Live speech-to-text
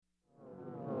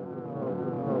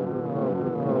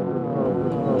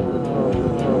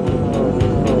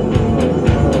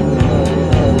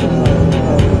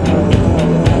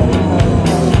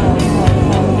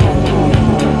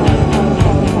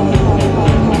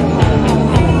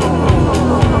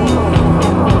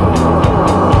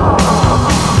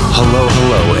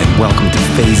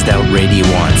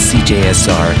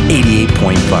CJSR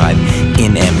 88.5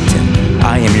 in Edmonton.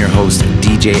 I am your host,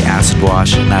 DJ Acid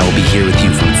Wash, and I will be here with you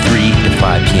from 3 to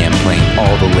 5 p.m. playing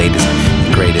all the latest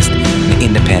and greatest in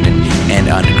independent and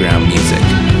underground music.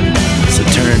 So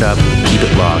turn it up, keep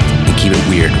it locked, and keep it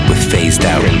weird with Phased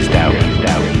Out.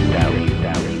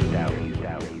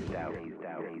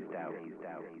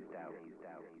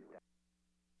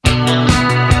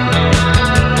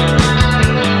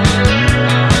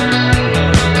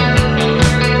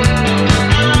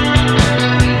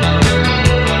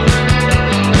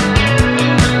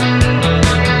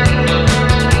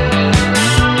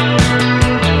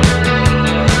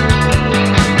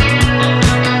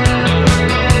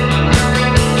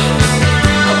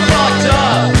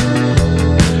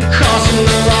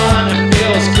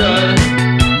 Good.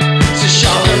 So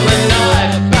sharpen the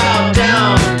knife, bow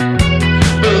down.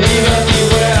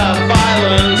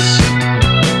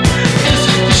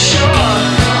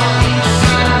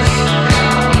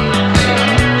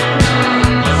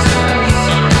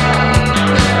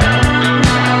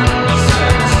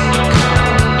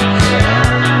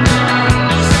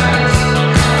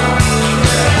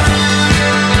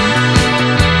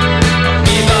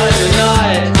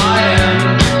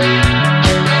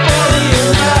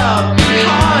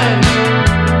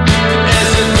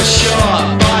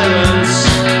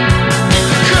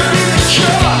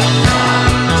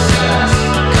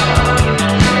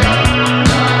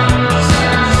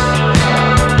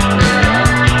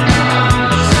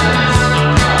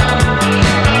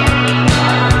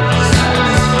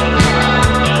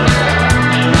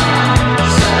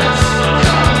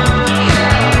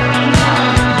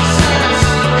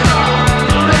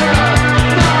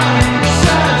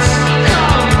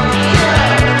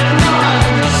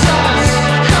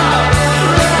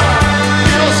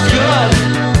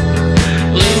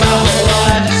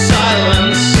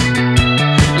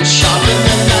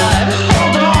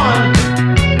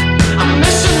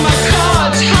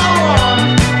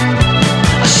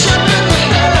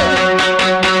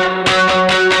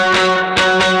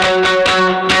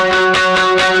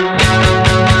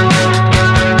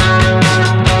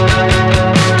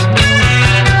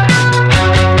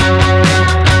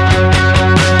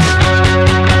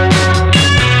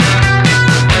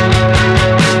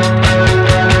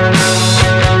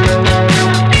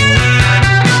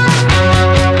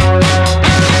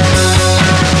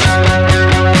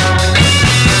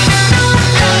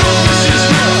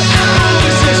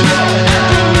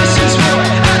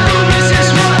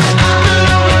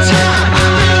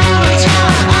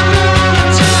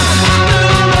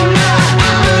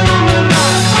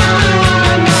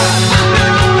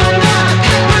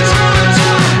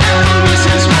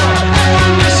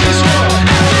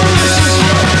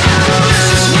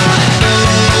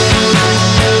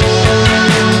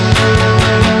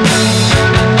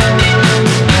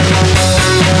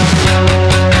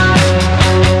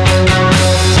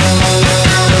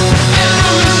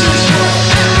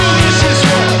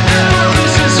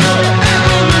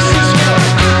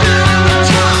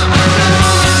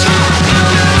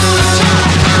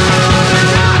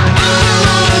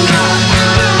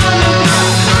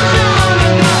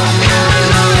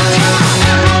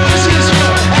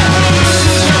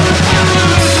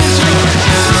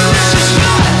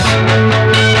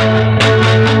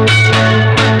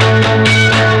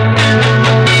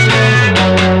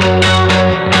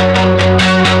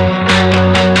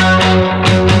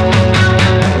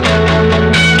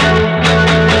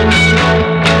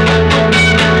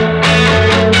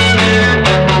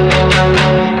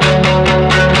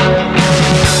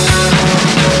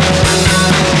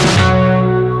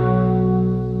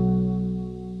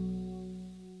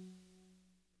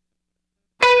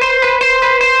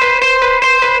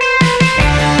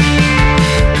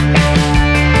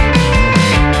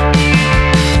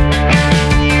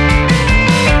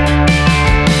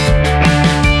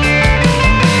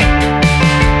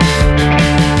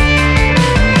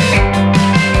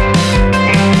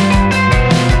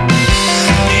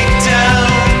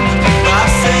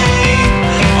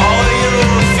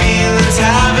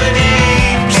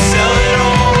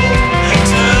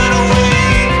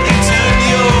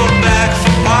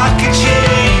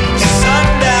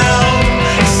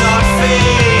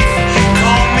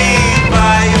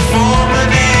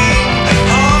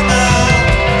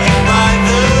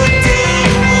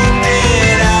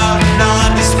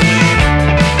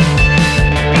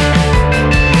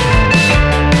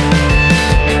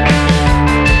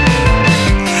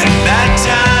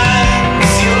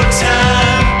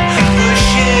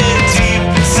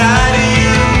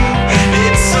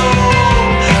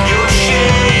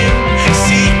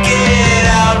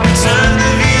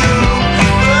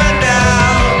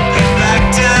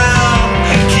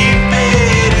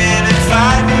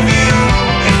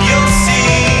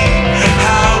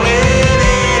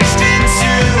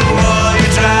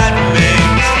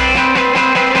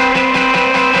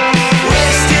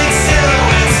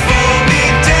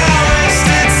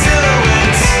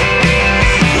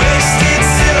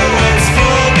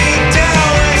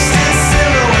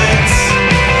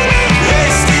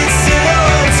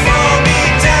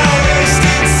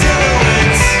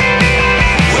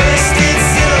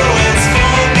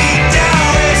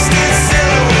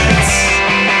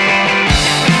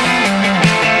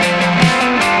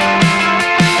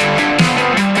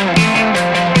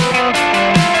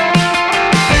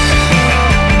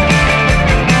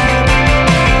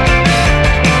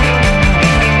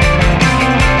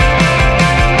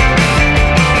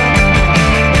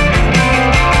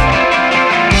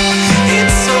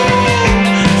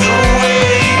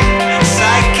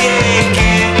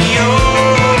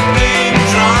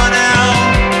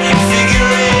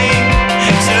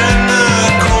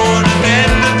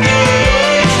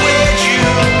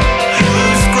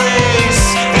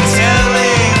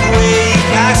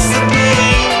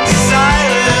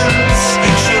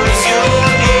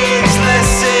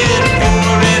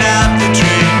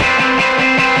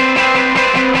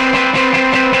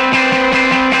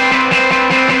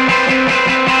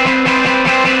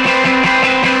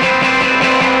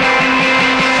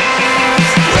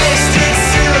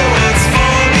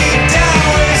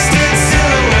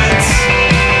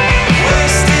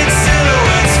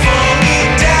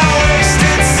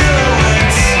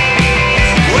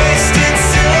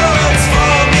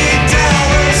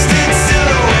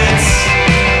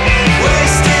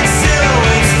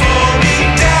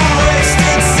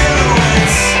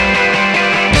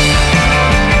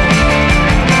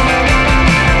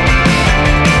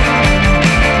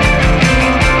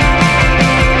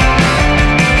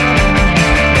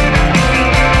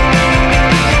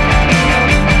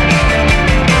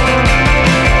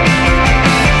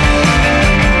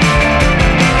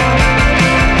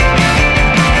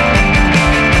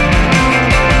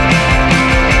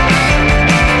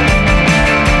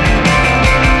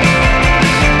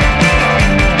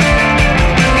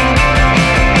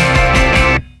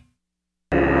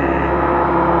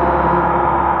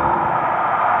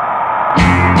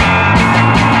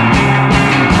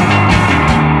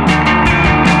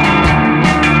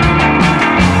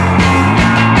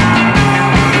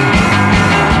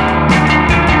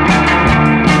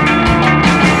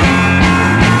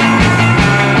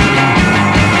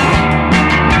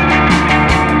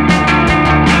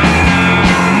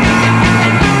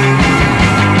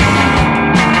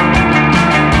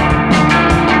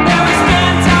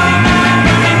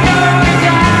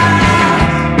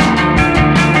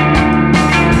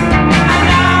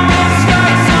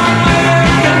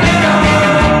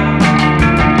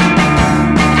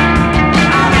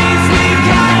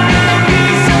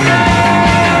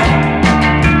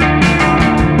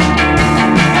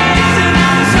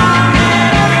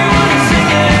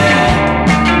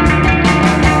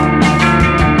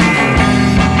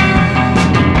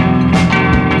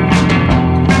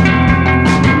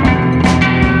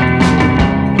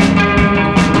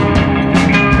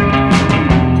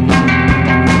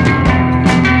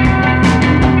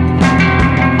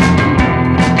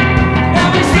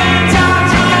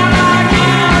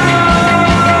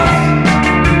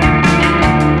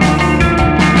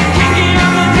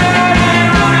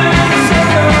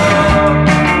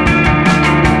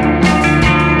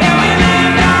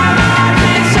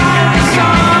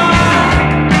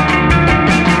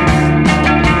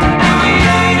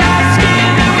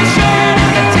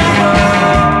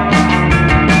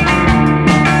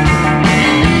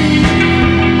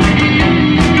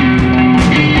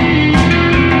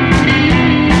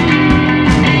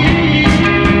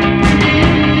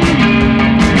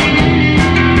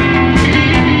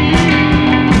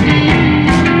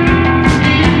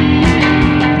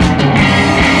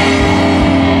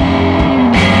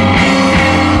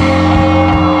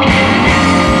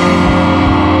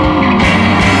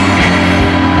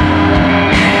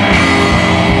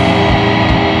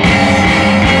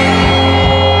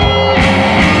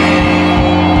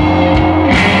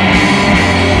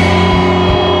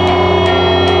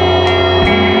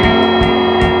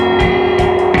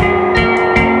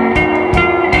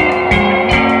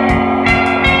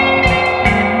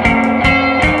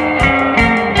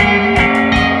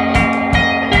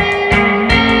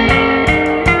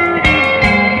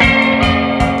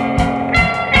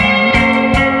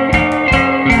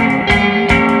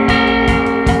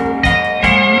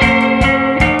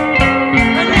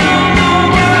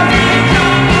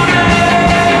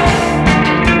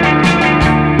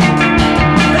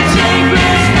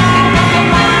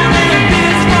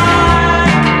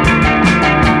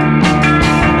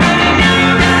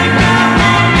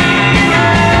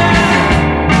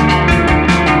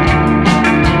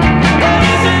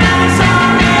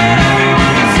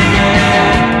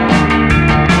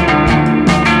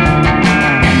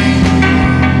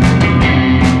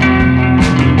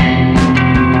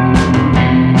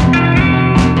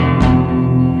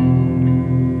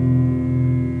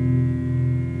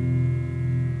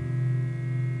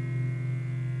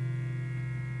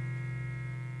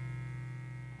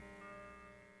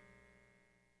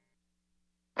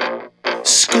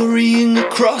 scurrying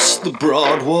across the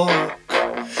broad walk.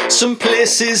 Some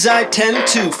places I tend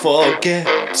to forget.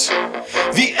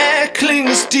 The air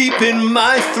clings deep in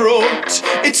my throat.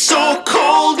 It's so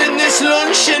cold in this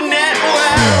luncheonette.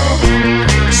 Well,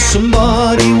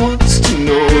 somebody wants to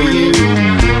know you,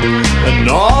 an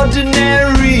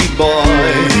ordinary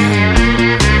boy.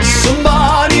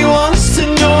 Somebody wants to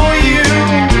know you,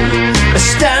 a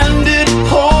standard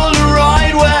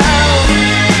Polaroid. Well,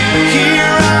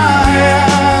 here I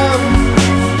am,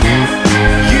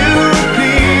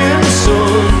 European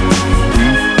son,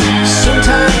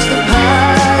 sometimes the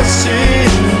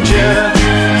passenger,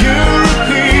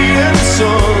 European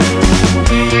son.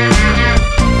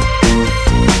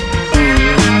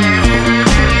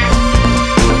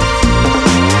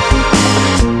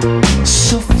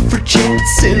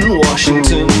 Suffragettes in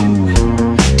Washington,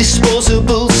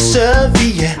 disposable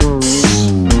serviettes,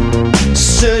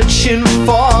 searching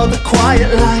for the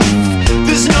quiet life.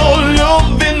 There's no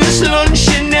love in this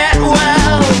luncheonette.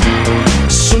 Well,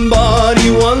 somebody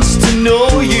wants to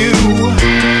know you,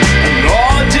 an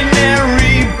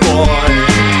ordinary boy.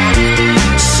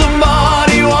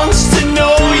 Somebody wants to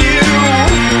know you,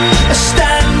 a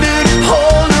standard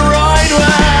Polaroid.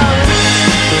 Well,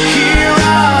 here I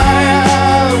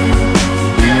am,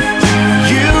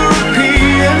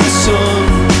 European son,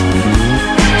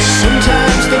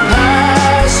 sometimes the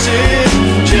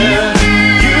passenger,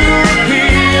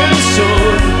 European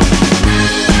son.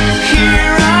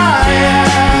 Here I am,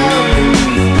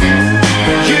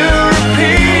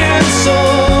 European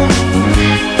son,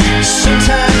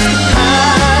 sometimes the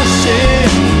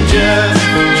passenger,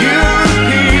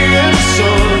 European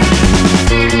son.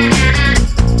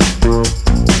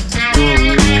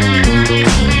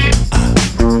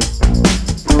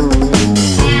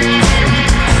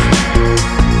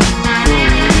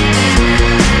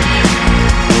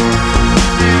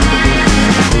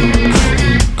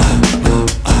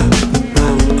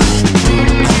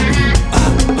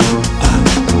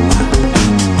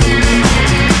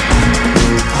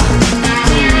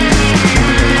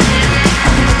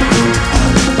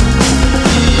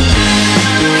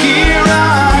 Here I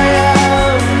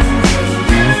am,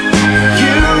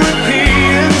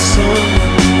 European son,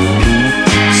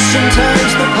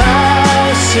 sometimes the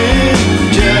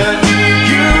passenger,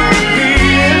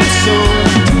 European son.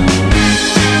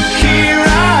 Here I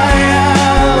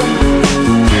am,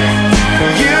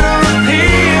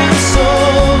 European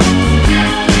son,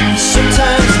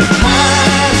 sometimes the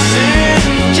passenger,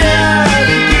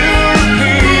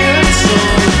 European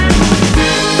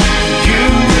son.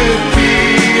 European son,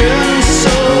 European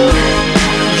son,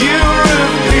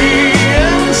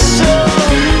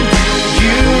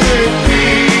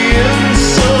 European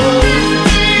son,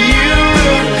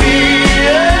 European son.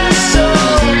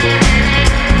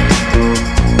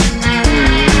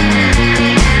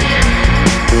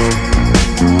 European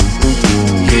son,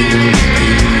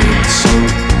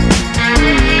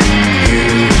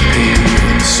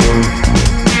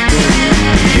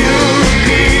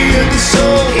 European son,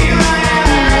 European son. Here I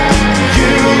am,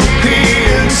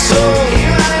 European son.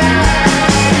 Here I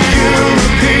am,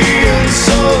 European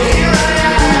son. Here I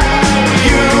am,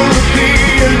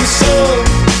 European son.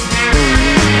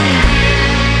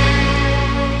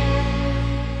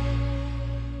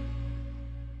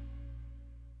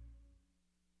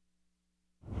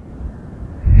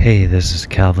 Hey, this is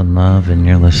Calvin Love, and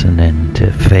you're listening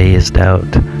to Phased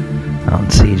Out on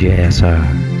CJSR.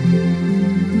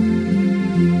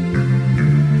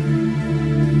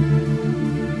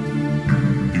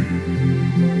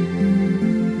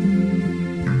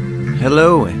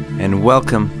 Hello and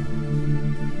welcome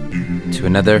to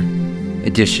another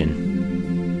edition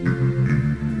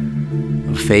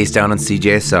of Phased Out on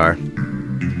CJSR.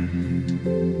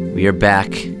 We are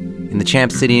back in the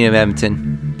Champ City of Edmonton,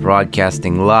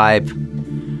 broadcasting live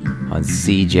on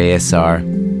CJSR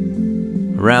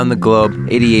around the globe,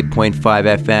 88.5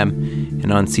 FM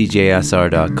and on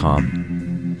CJSR.com.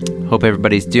 Hope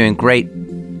everybody's doing great,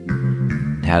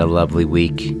 had a lovely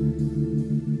week,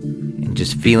 and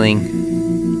just feeling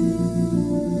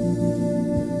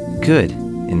good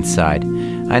inside.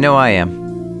 I know I am.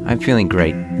 I'm feeling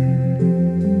great.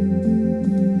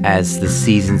 As the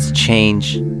seasons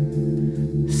change,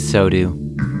 so do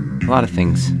a lot of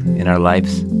things in our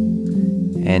lives.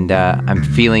 And I'm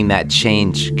feeling that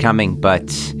change coming,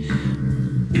 but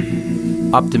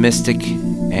optimistic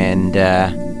and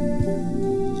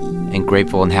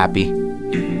grateful and happy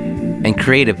and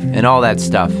creative and all that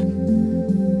stuff.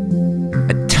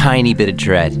 A tiny bit of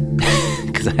dread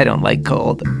because I don't like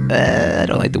cold. I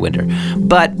don't like the winter.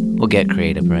 But we'll get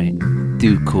creative, right?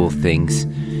 Do cool things.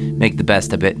 Make the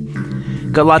best of it.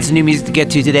 Got lots of new music to get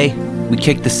to today. We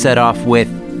kicked the set off with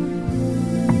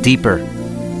Deeper,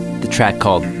 the track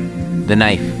called The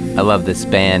Knife. I love this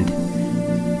band.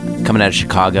 Coming out of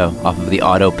Chicago off of the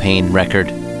Auto Pain record.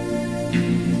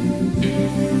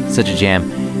 Such a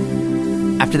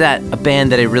jam. After that, a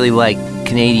band that I really liked,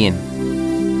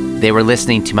 Canadian. They were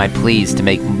listening to my pleas to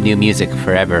make new music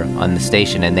forever on the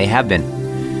station, and they have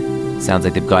been. Sounds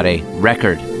like they've got a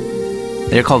record.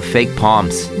 They're called Fake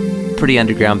Palms. Pretty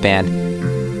underground band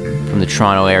from the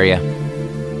Toronto area.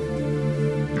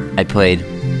 I played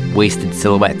Wasted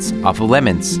Silhouettes off of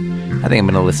Lemons. I think I'm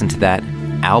going to listen to that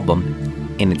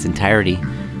album in its entirety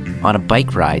on a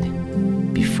bike ride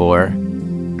before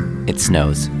it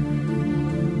snows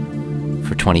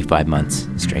for 25 months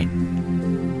straight.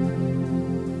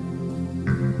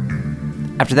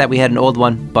 After that, we had an old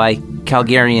one by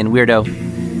Calgarian weirdo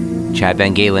Chad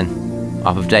Van Galen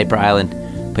off of Diaper Island,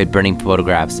 played Burning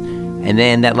Photographs. And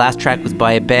then that last track was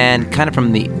by a band kind of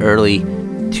from the early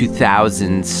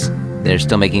 2000s. They're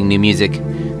still making new music.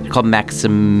 They're called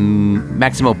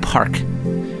Maximo Park.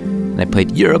 And I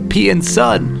played European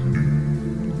Sun.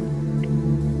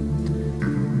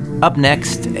 Up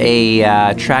next,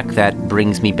 a track that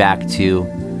brings me back to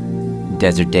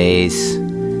desert days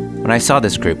when I saw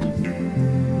this group.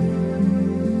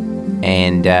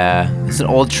 And it's an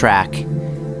old track,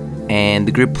 and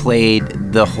the group played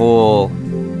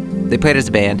they played as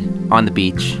a band on the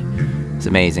beach. It's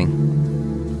amazing.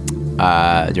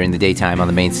 During the daytime on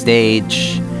the main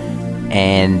stage,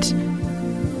 and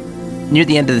near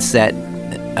the end of the set,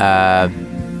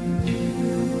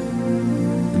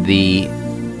 the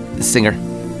singer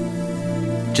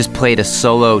just played a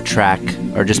solo track,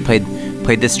 or just played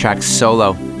this track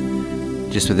solo,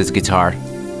 just with his guitar.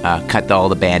 Cut all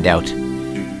the band out,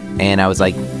 and I was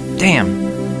like, damn,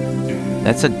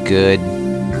 that's a good,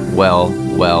 well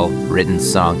written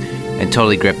song, and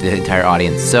totally gripped the entire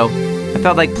audience. So I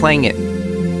felt like playing it,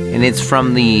 and it's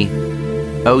from the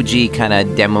OG kind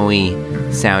of demo-y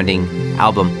sounding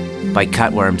album by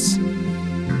Cutworms,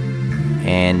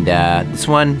 and this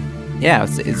one, yeah,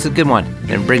 it's a good one,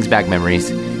 and it brings back memories,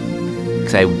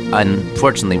 because I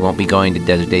unfortunately won't be going to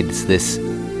Desert Days this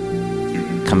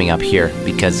coming up here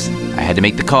because I had to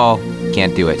make the call,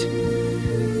 can't do it.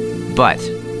 But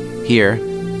here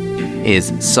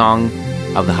is Song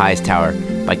of the Highest Tower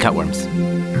by Cutworms.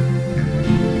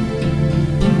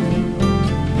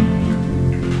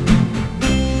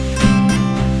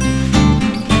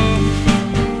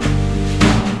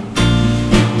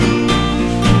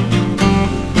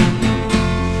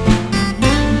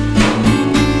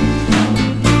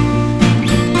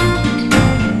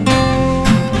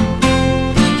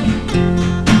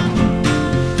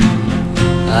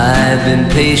 I've been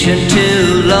patient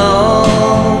too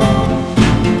long.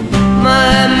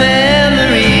 My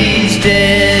memory's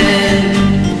dead.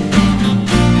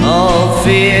 All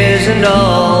fears and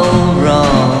all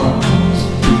wrongs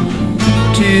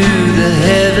to the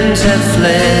heavens have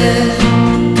fled.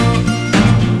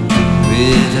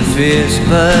 With a fierce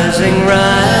buzzing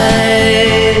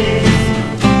rise,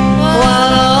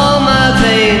 while all my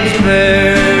veins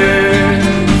burn,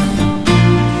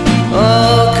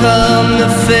 oh, come the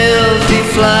filthy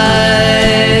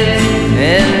flies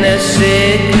and their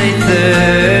sickly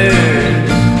thirst.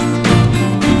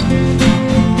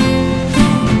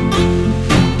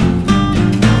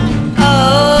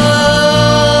 Oh,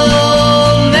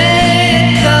 may it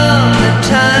come the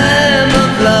time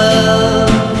of love.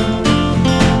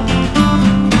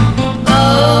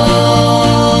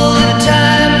 Oh, the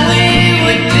time we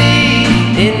would be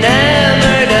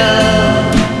enamored of.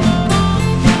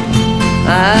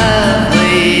 I've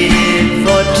waited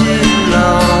for too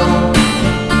long,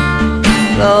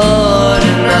 Lord,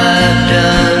 and I've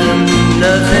done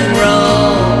nothing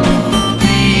wrong.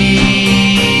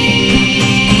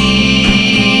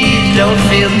 Please don't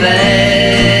feel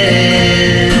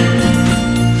bad,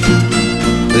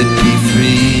 but be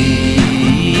free.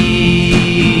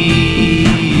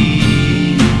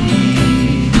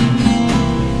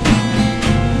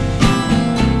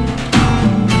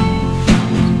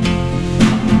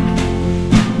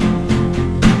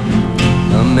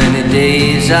 How many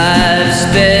days I've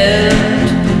spent,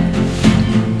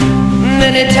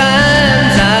 many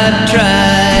times I've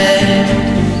tried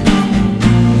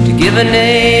to give a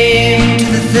name to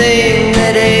the thing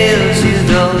that ails you,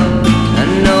 though I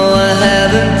know I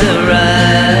haven't the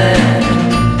right.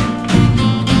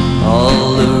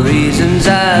 All the reasons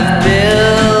I've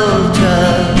built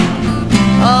up,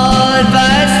 all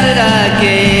advice that I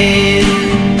gave,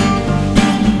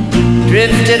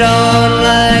 drifted on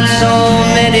like so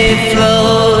many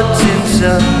floats in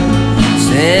some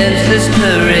senseless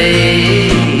parade.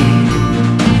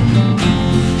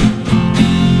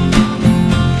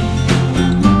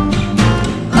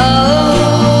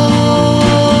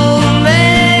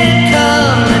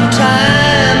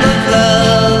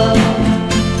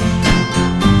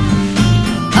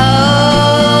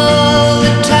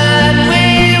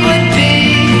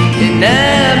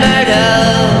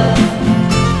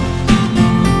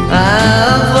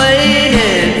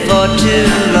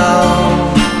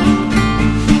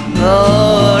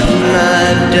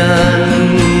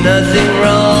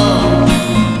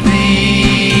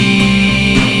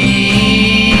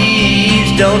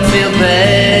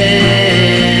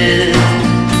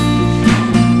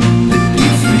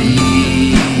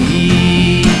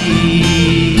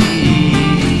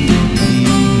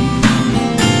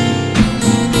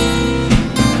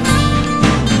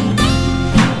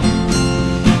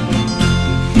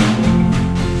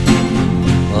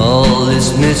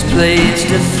 Misplaced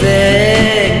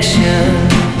affection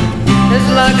is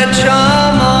like a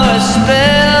charm or a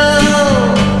spell.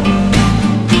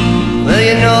 Well,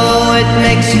 you know it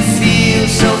makes you feel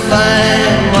so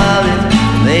fine while it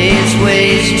lays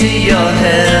waste to your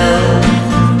health.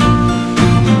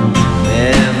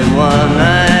 Everyone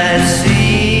I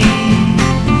see,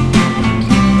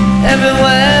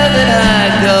 everywhere that I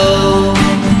go,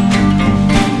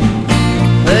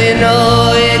 well, you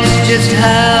know it's just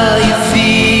how you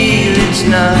feel, it's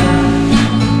not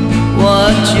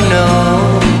what you know.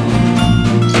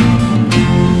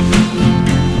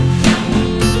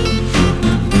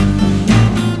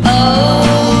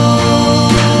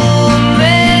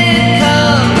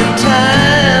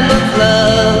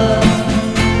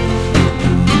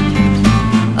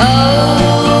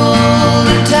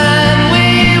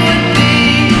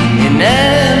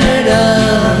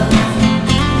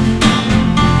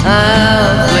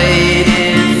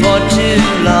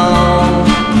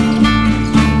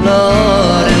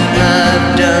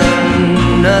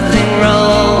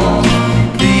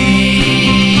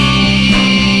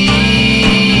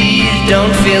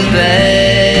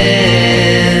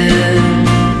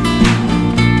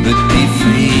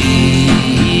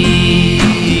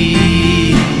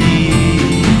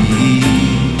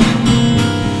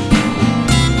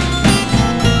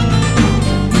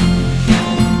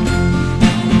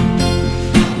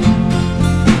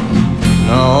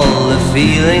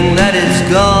 Feeling that is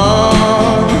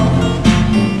gone,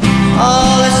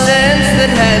 all the sense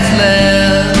that has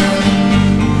left,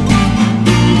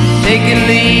 taken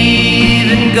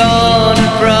leave and gone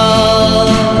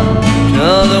abroad to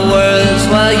other worlds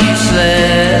while you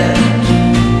slept.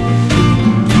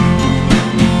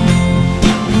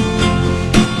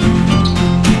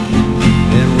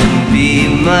 It wouldn't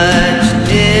be much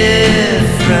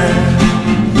different,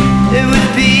 it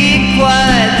would be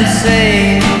quite the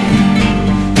same.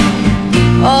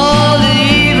 All the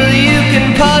evil you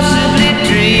can possibly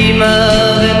dream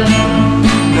of, and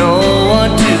no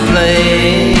one to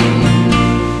blame.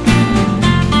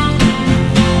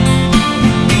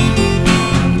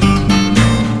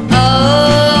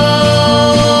 Oh,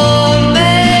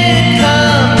 may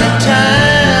come the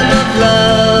time of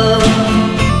love.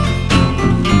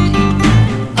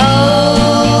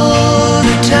 Oh,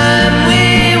 the time we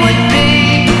would be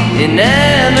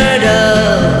enamored of.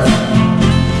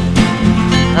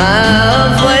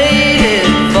 I've waited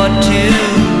for too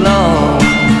long,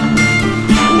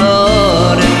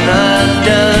 Lord, and I've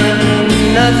done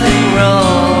nothing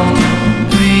wrong.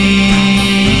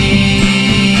 Please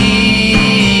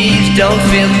don't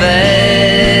feel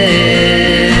bad,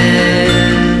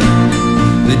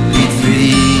 but be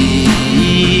free.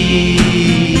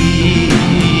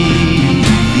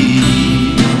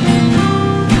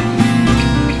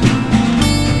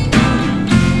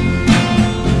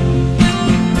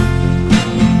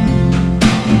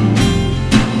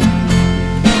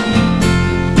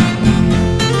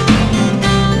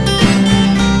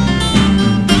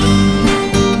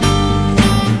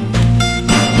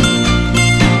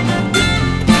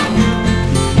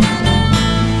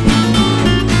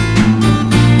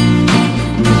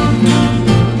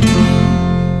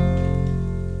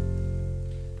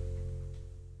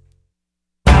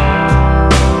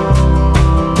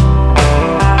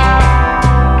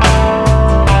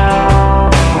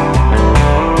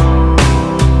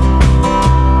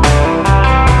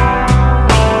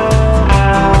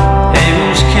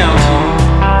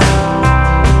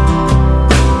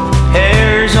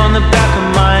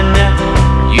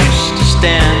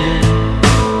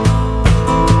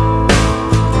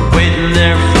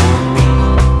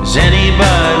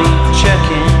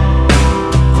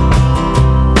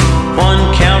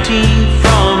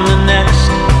 From the next,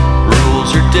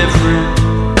 rules are different.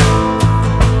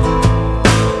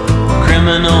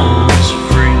 criminals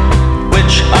free.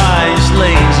 Which eye's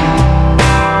lazy?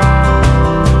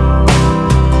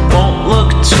 Won't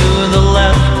look to the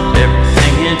left,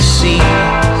 everything it sees.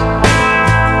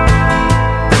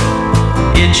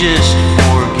 It just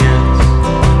forgets.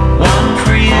 One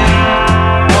for you,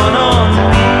 one on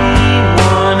me,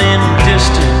 one in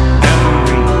distant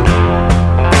memory.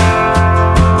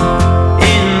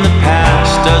 In the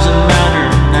past doesn't matter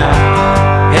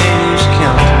now. Hey, who's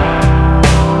counting?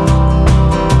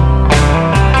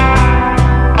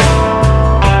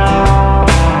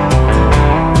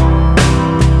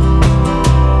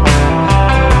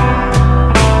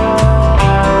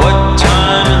 What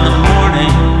time in the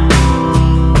morning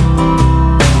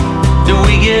do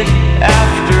we get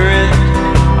after it?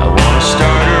 I wanna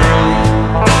start early,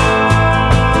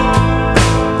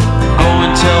 go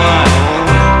until I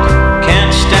quit.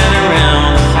 Can't stand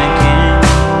around thinking.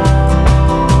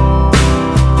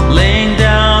 Laying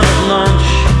down at lunch,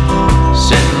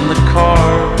 sit in the car,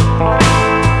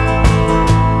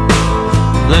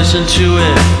 listen to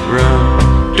it run.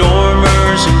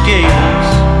 Dormers and gables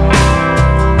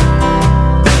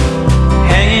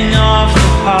hanging off the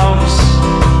house,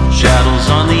 shadows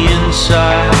on the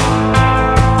inside.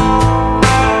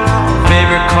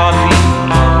 Favorite coffee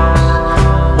mugs.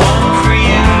 One for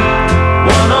you,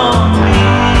 one on me,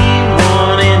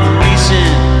 one in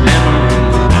recent memory.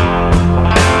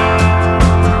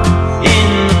 In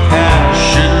the past,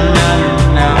 shouldn't matter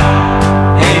now.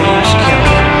 Hey, who's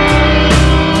counting?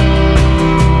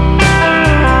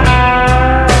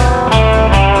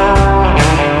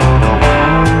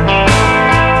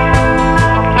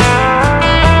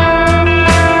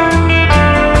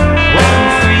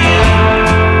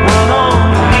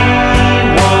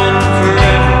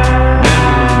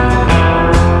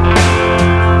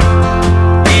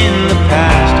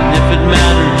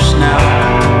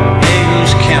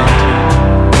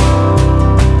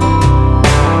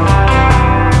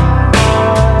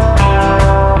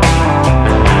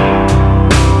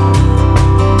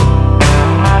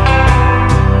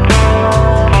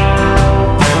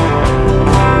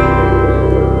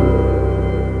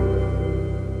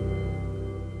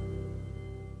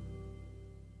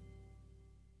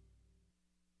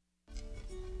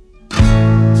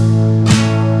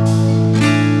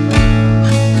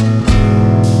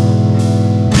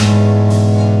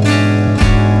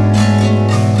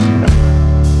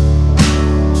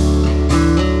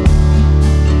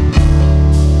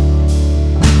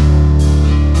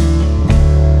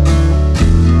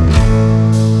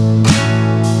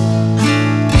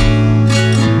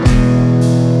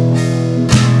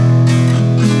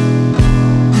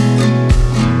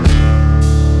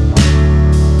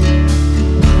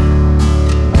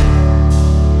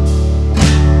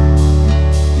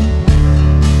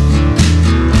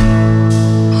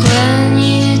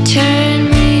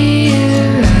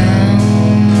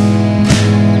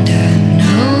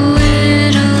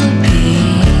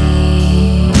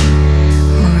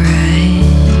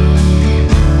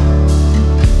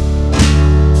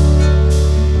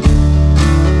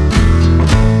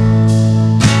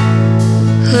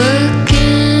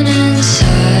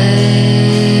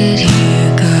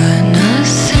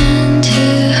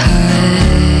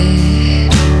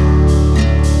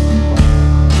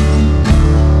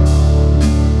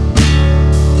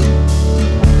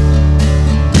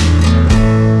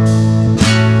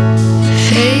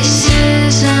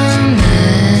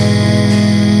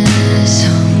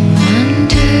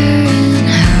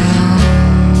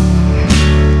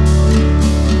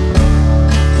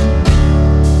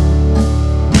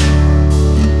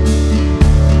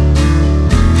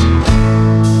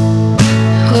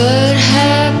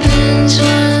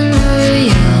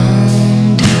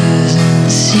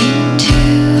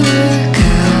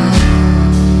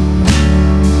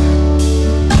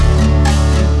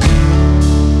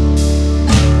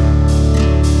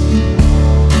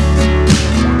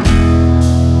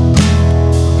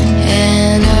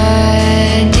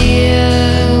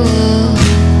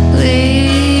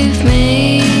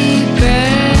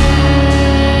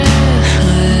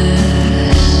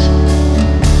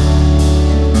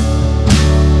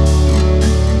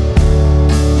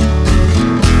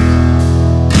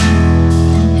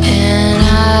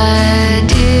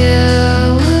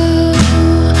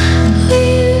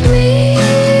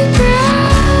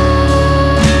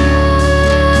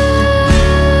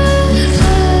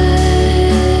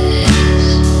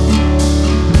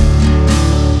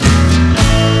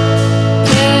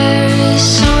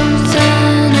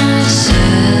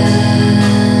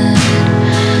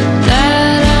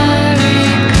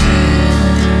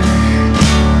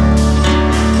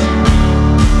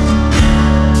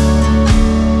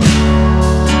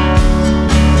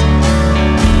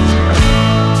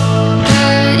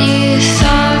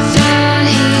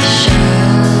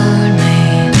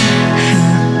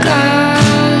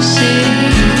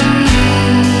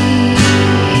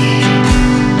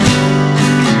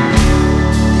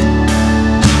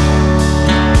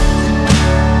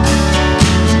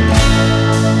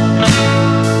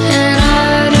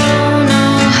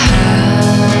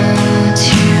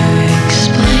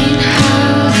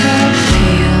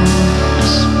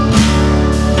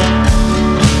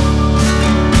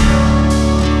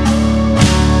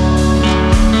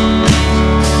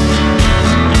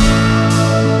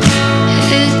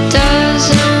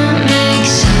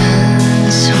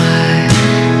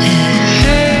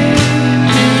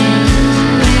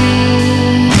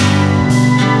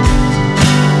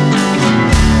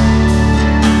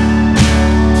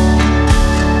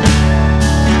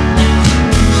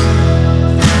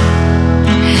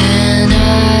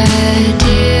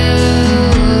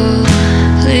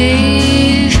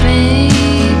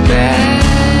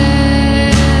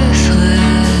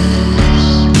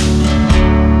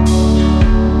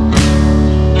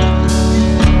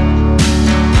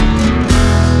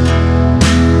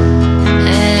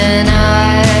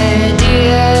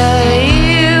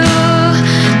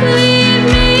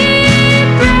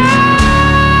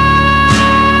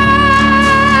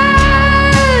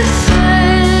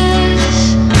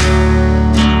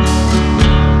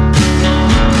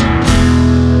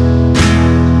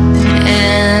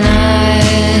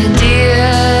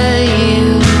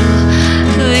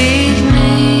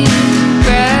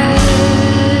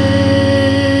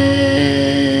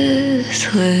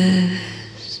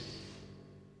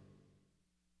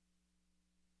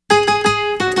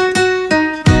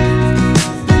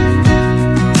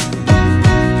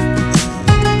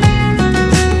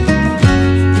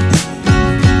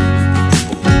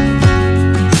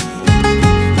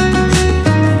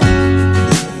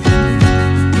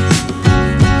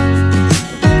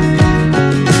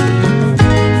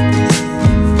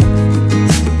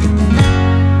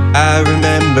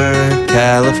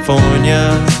 California,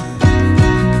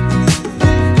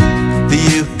 the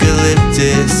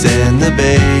eucalyptus and the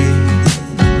bay.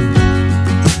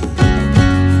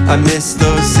 I miss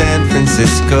those San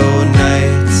Francisco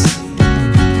nights.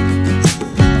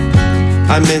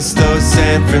 I miss those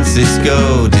San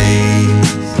Francisco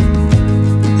days.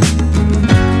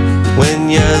 When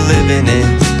you're living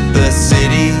in the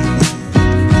city,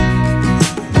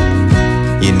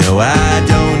 you know I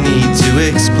don't need to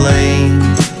explain.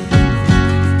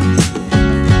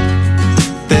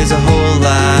 There's a whole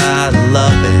lot of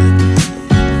loving.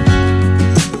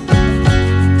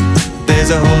 There's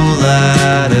a whole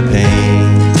lot of pain.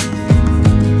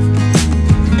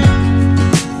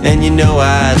 And you know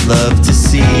I'd love to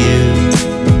see you.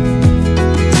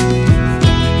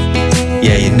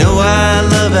 Yeah, you know I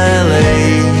love LA.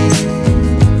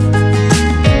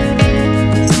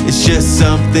 It's just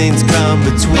something's come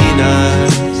between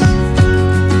us,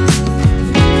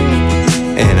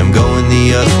 and I'm going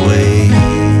the other way.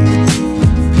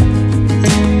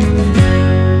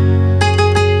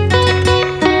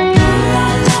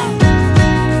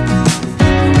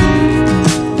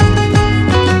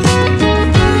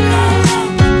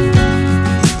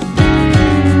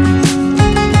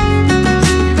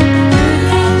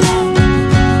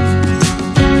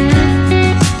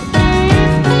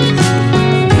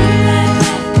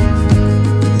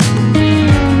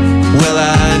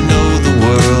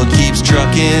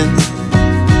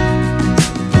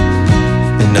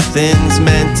 And nothing's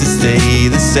meant to stay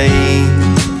the same,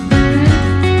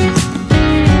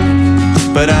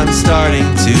 but I'm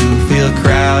starting to feel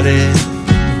crowded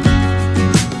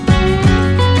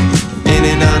in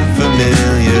an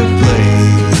unfamiliar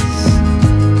place.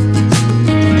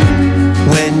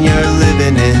 When you're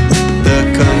living in the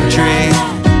country,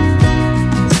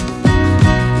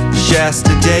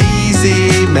 Shasta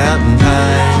Daisy, Mountain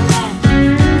Pine,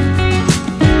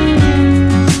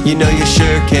 you know you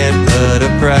sure can't put a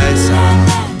price on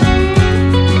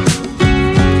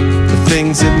the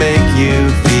things that make you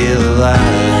feel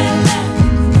alive.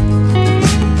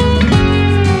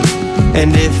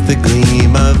 And if the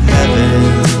gleam of heaven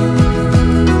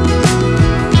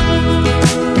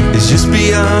is just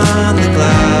beyond the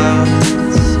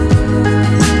clouds,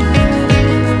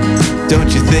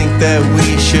 don't you think that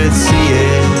we should see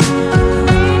it,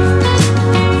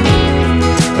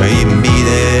 or even be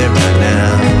there right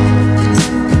now?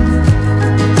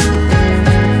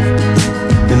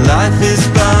 And life is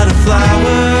but a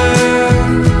flower,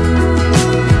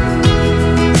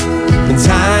 and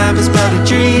time is but a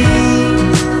dream,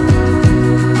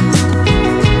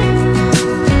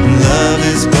 and love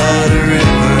is but a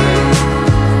river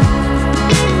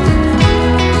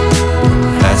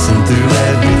passing through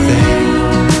everything.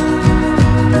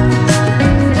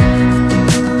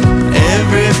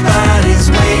 Everybody's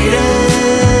waiting,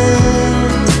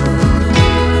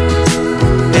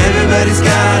 everybody's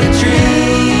got a dream,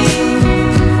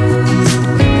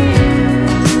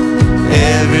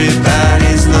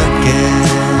 everybody's looking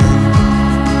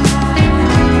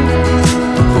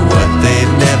for what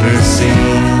they've never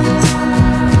seen.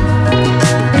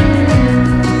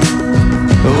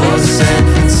 Oh, San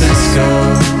Francisco,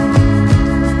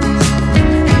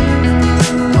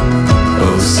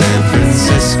 oh, San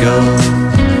Francisco,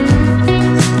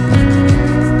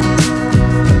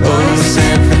 oh,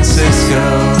 San Francisco,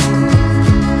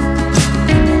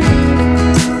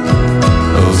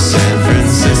 oh, San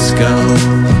Francisco.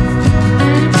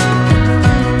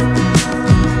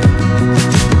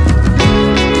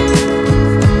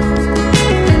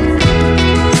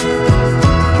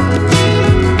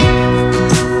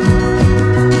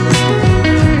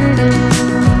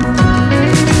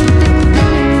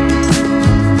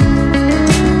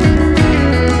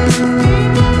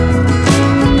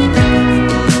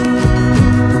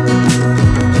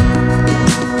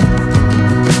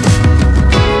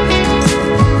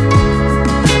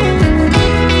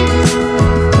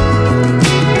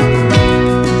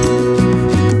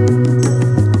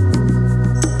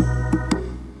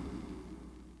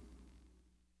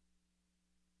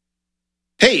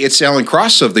 It's Alan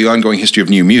Cross of the Ongoing History of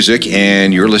New Music,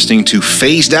 and you're listening to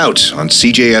Phased Out on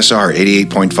CJSR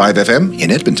 88.5 FM in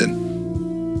Edmonton.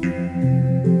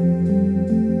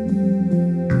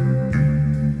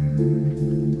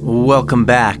 Welcome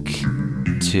back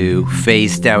to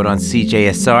Phased Out on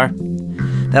CJSR.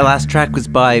 That last track was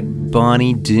by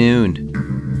Bonnie Doon.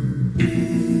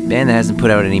 Band that hasn't put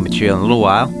out any material in a little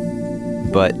while,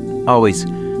 but always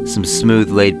some smooth,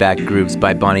 laid-back grooves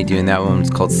by Bonnie Doon. That one was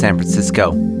called San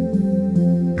Francisco.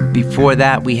 Before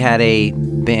that, we had a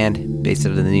band based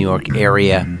out of the New York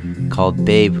area called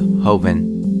Babe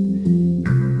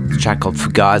Hoven. It's a track called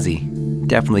Fugazi.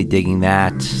 Definitely digging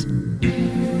that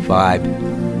vibe.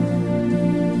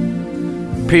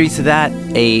 Previous to that,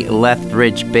 a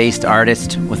Lethbridge-based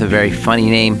artist with a very funny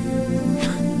name.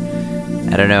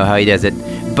 I don't know how he does it,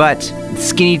 but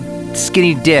Skinny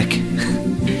Dick.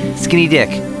 Skinny Dick.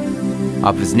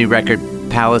 Off his new record,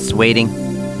 Palace Waiting.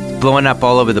 It's blowing up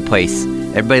all over the place.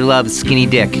 Everybody loves Skinny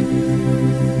Dick.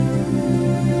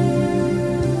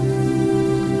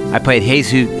 I played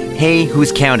Hey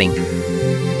Who's Counting.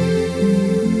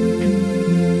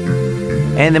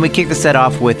 And then we kicked the set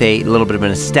off with a little bit of a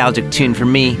nostalgic tune for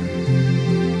me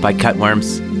by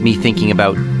Cutworms. Me thinking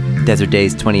about Desert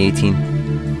Days 2018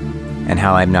 and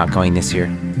how I'm not going this year.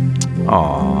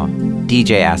 Aww.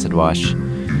 DJ Acid Wash.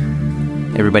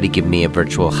 Everybody give me a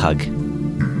virtual hug.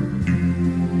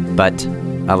 But,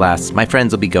 alas, my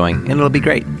friends will be going, and it'll be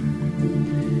great.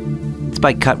 It's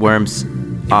by Cutworms,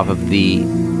 off of the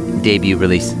debut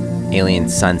release, Alien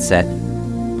Sunset.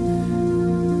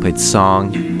 Played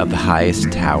Song of the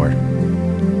Highest Tower.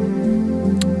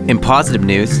 In positive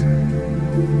news,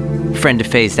 friend of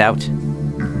Phased Out,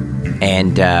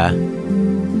 and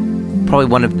probably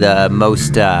one of the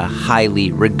most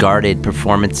highly regarded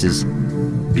performances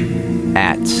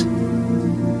at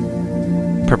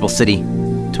Purple City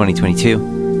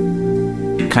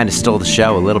 2022. Kind of stole the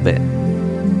show a little bit.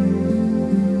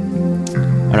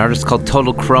 An artist called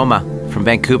Total Chroma from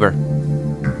Vancouver.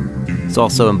 He's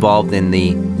also involved in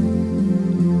the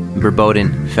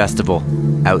Verboten Festival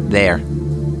out there.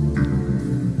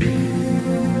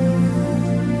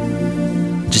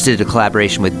 Just did a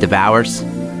collaboration with Devours,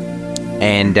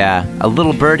 and a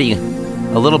little birdie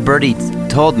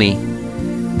told me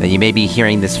that you may be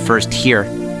hearing this first here,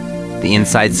 the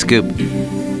inside scoop.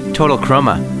 Total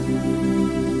Chroma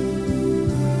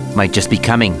might just be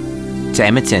coming to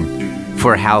Edmonton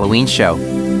for a Halloween show,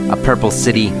 a Purple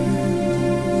City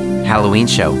Halloween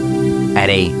show at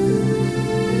a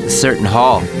certain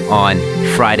hall on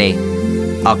Friday,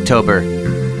 October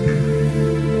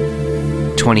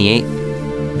 28th.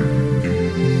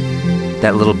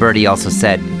 That little birdie also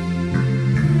said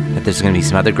that there's going to be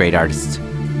some other great artists,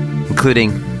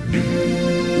 including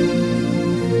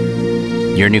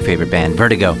your new favorite band,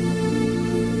 Vertigo.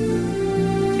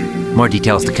 More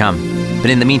details to come. But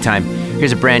in the meantime,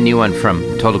 here's a brand new one from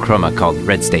Total Chroma called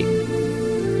Red State.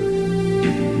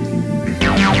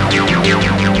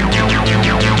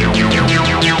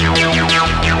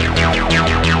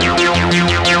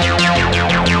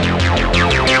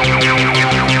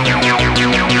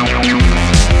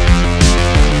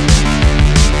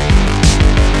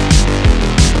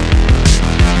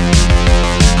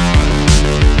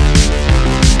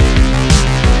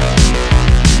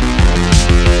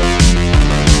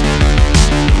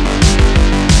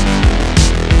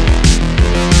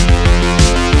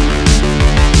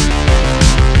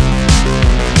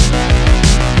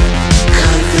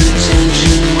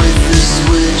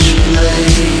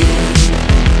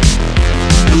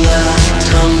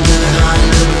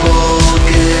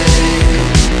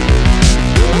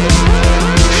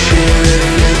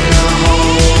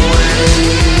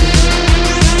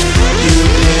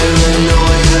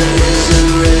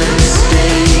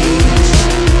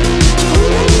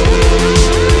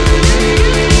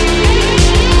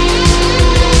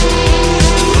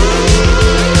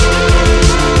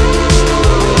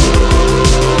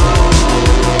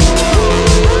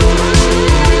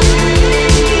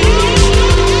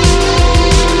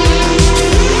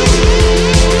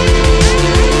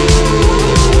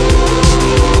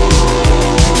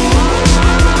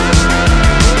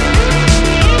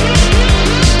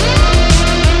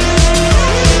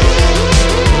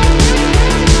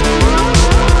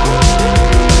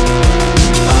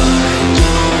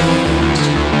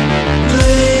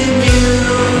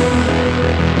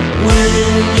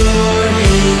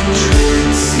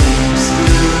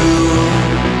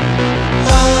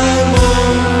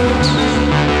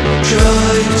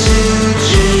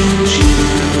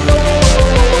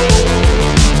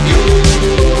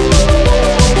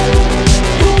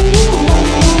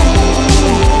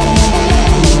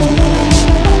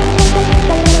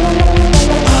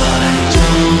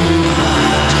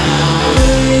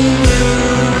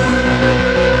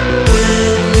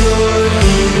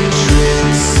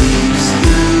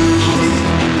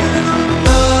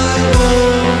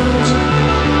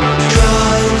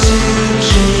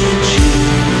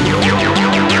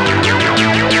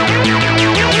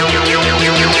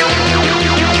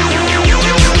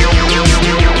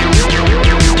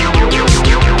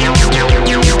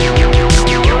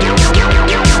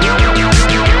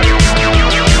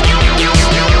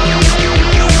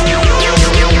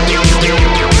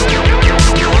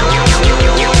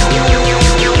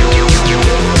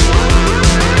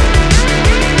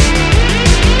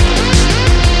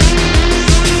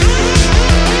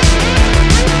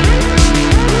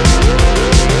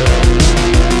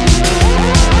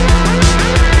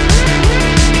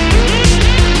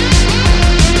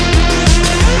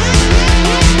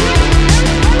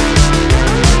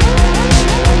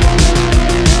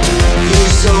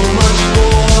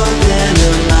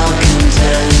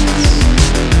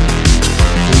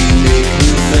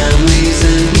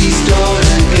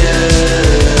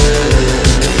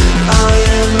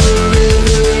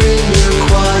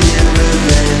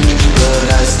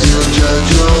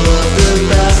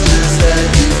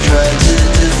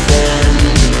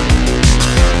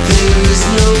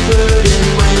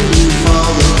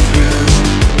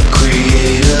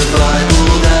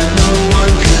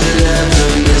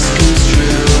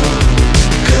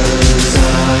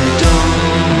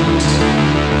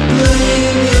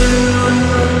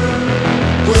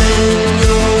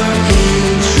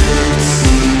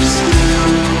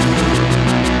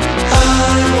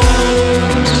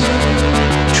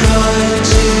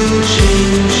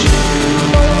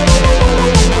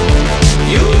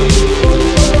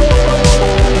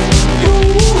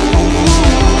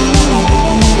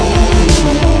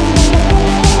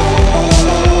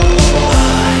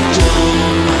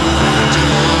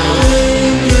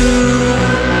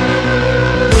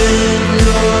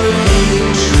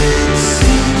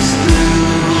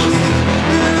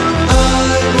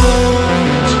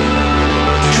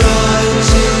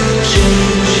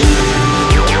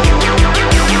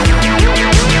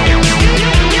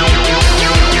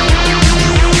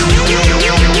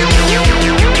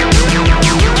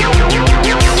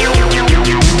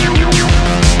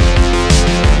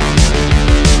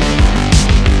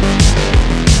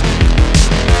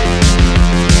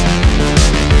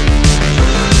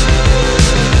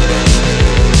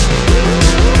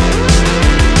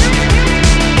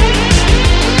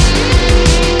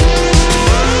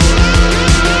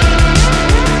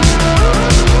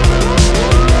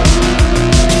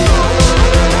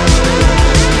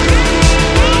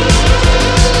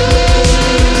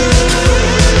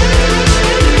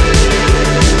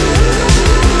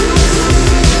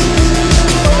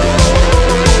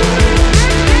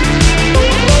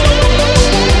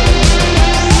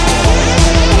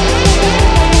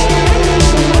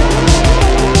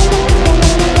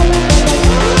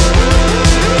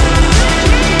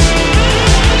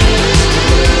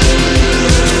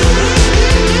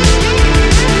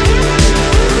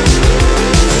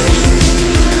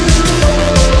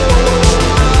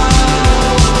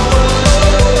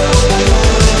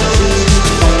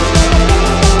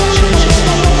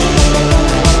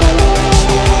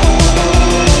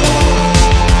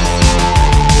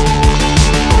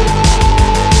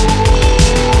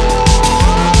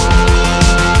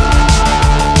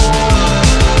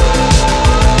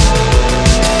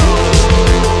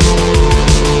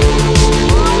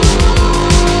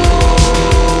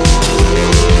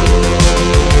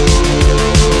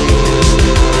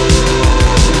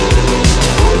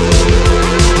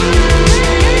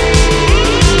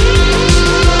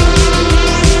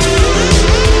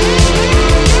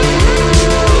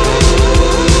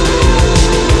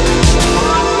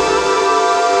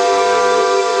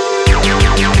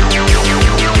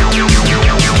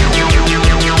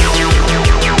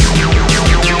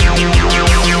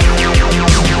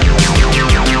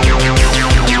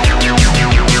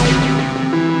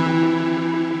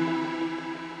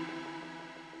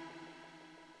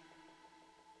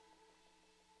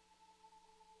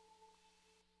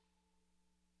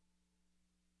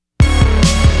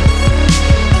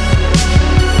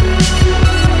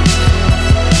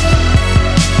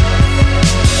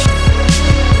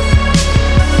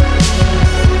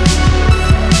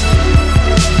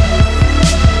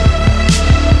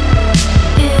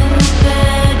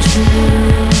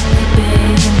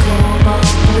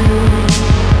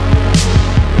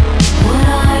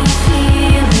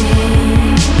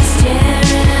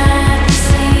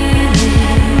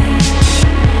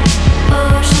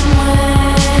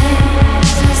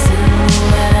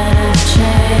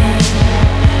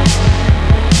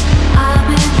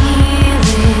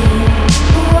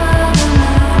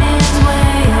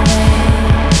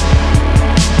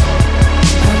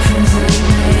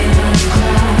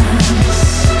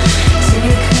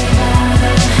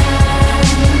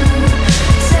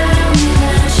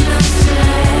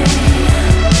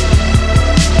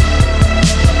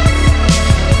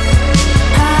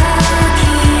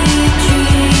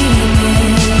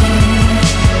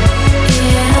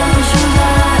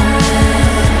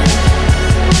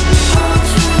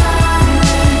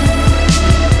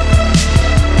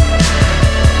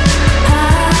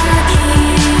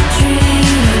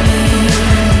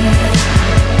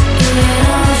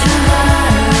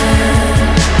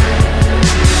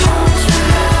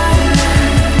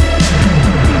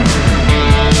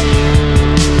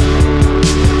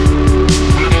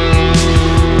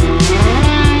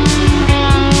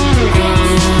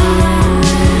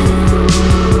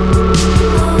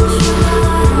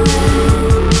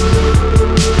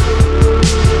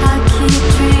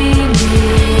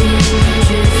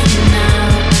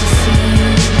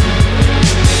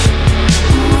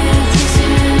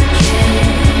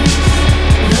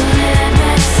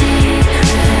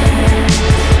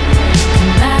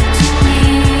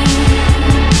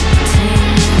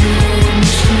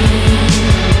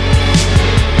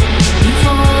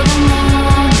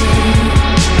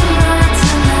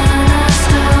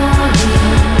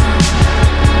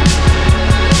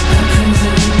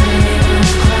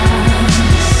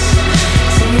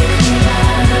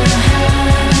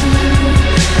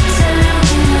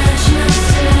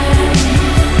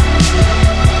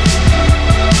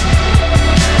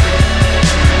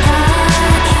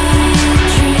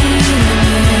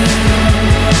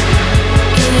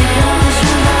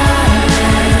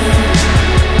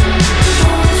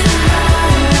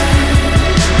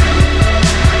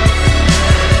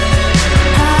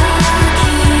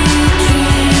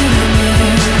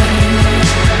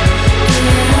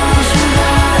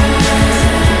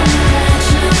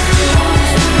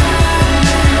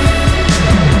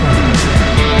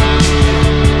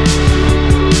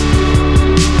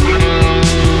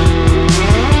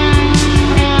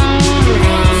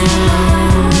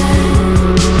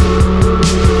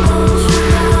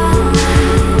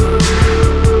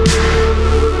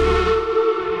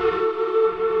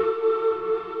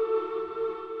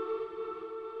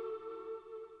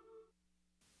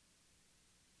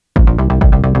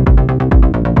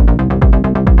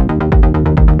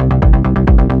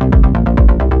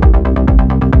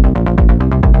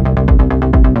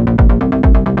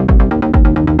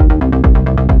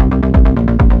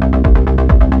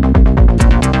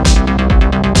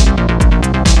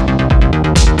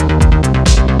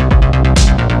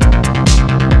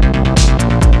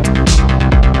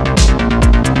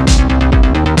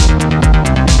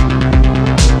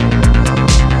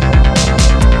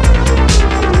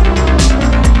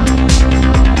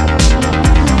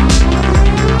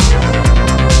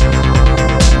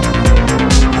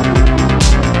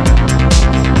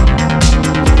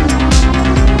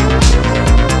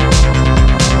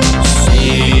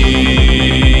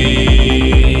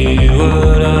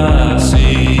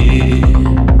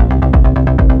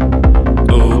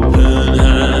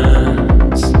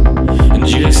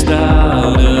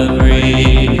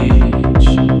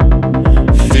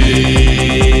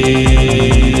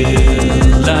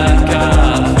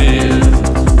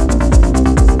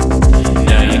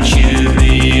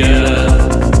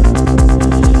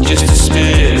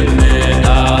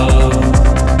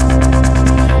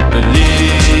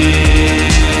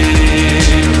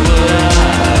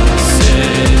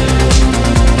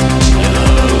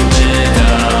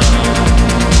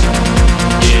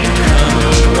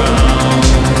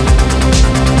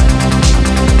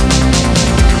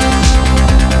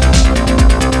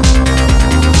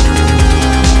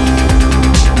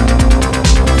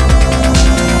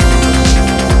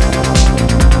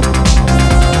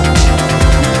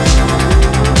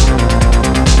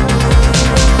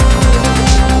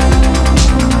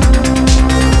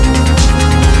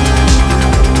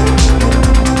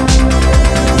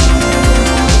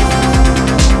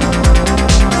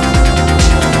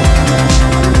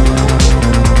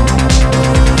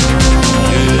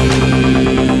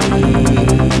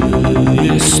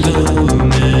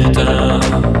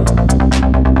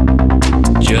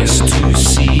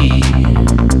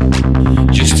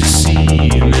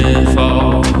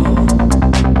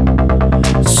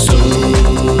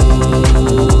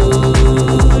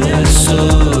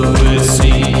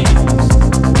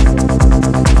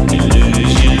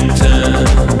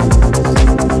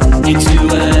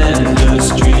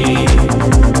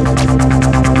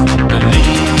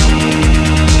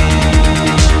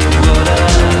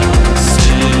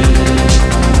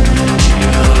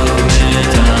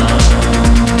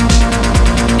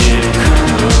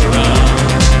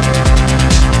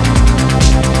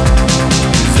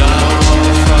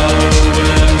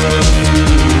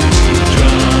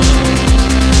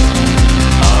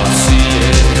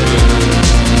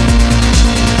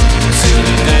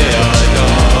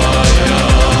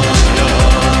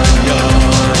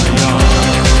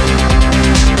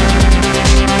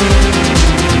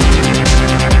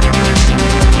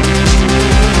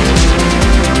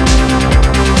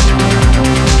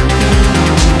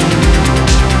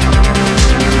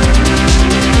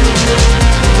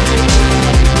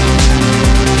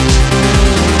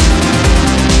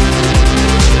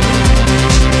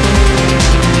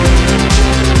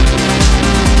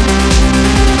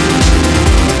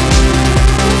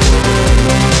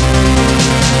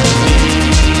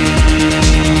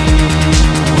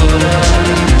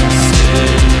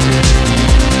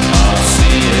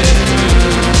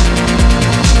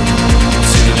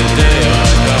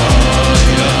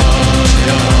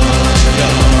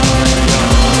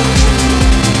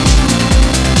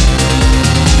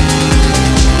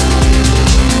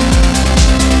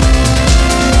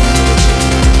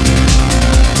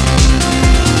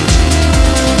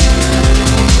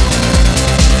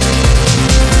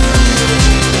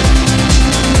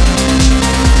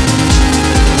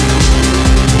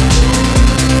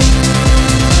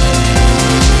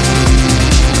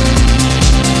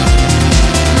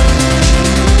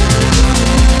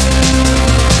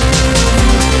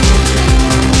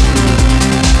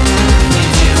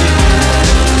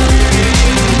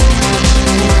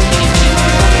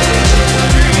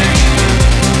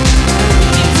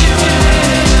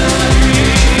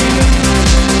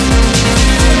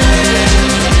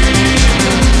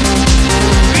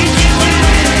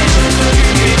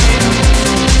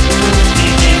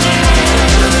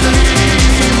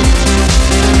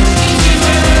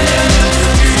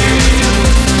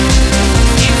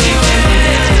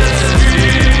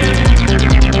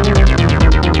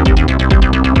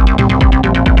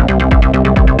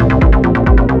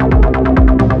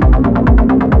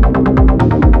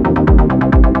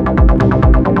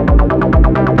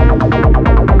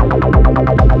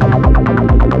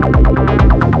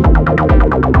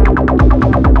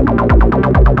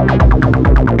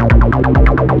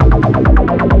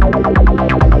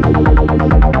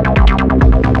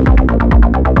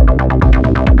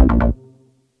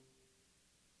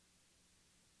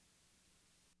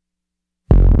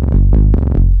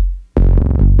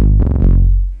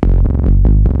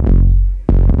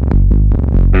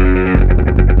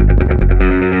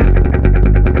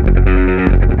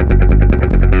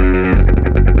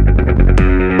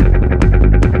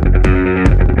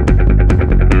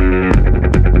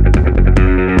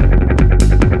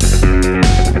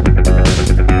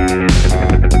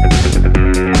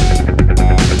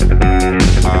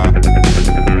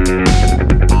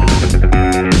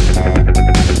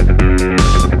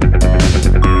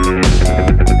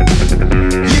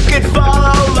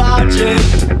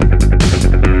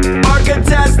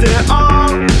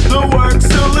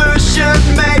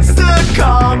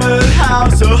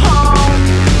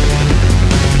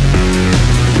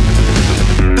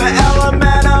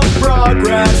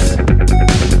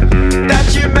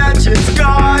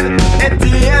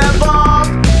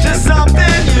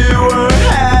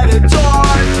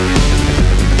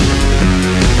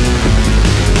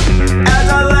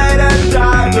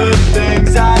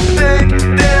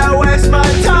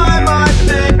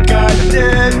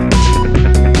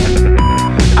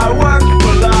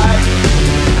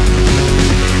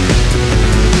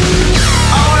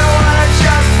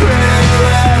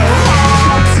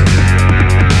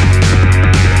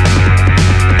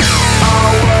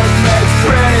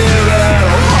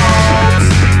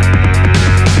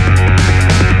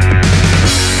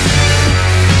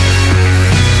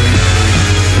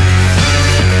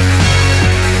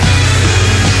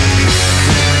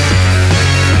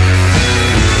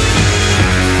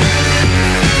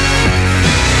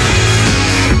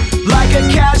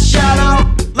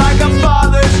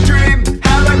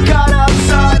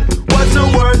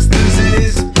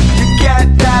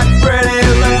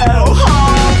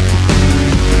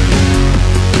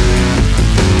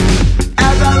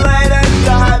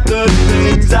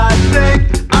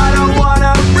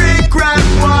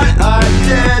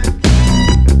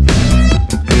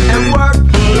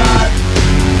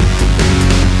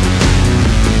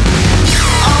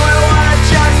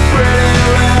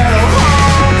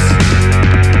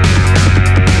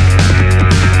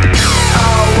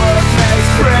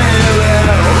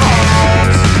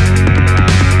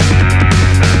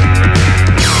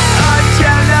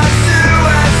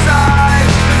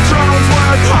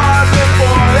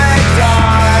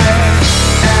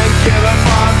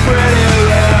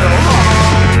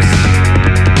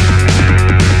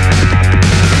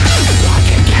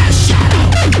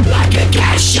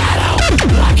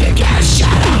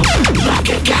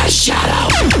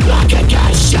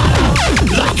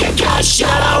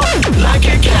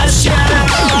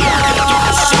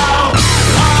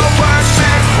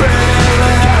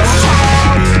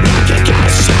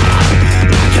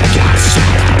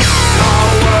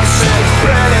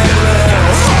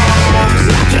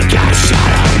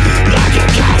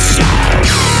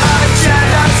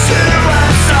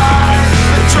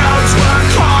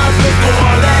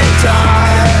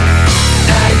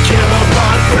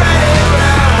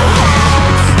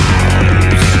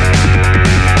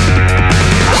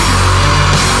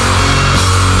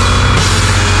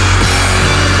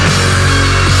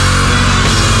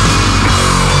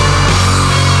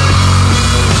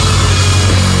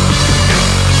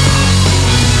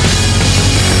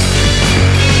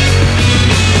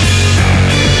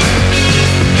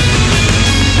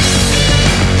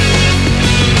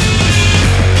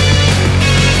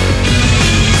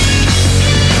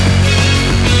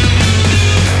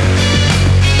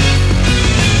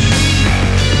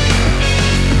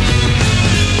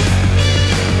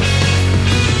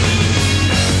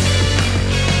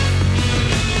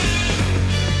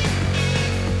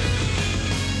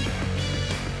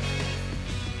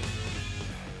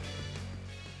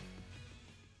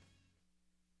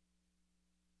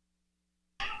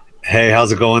 Hey,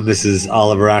 how's it going? This is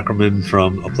Oliver Ackerman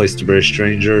from A Place to Bury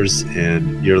Strangers,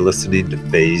 and you're listening to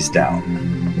Phased Out.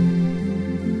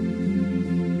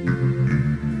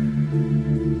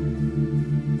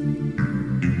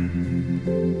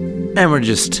 And we're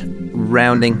just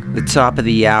rounding the top of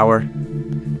the hour,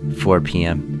 4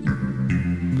 p.m.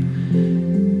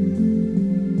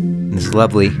 This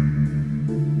lovely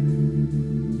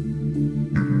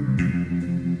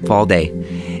fall day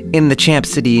in the champ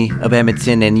city of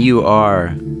Edmonton, and you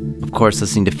are, of course,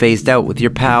 listening to Phased Out with your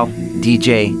pal,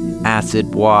 DJ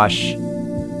Acid Wash,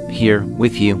 here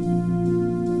with you.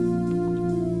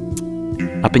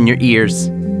 Up in your ears,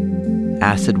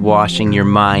 acid washing your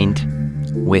mind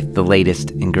with the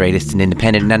latest and greatest in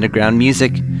independent and underground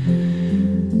music.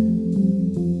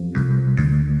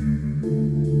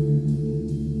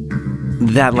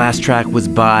 That last track was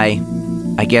by,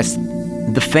 I guess,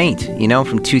 The Faint,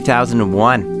 from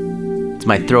 2001. It's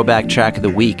my throwback track of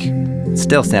the week. It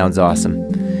still sounds awesome.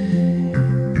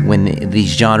 When the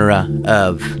genre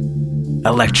of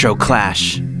electro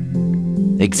clash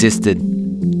existed.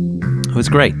 It was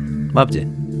great. Loved it.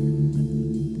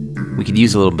 We could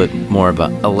use a little bit more of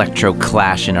an electro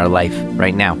clash in our life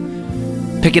right now.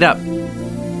 Pick it up.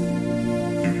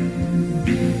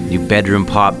 You bedroom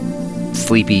pop,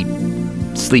 sleepy,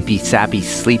 sappy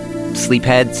sleep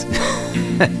heads.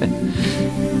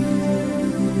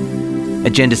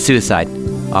 Agenda Suicide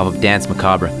off of Dance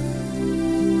Macabre.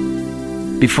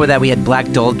 Before that we had Black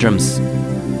Doldrums,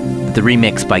 the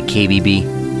remix by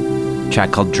KBB, a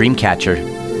track called Dreamcatcher.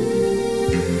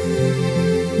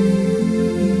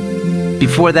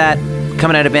 Before that,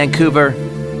 coming out of Vancouver,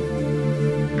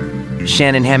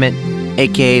 Shannon Hammett,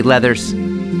 aka Leathers,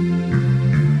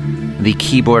 the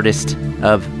keyboardist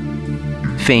of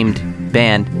famed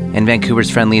band and Vancouver's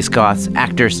Friendliest Goths,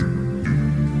 Actors.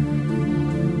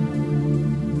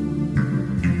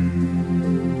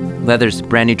 Leathers'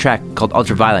 brand new track called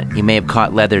Ultraviolet. You may have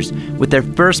caught Leathers with their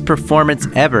first performance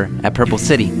ever at Purple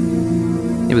City.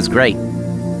 It was great.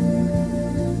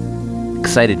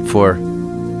 Excited for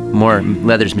more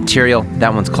Leathers material.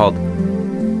 That one's called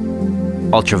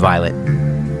Ultraviolet.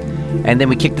 And then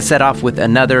we kicked the set off with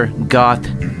another goth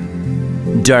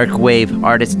dark wave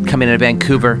artist coming out of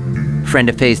Vancouver, friend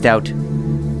of Phased Out.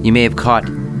 You may have caught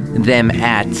them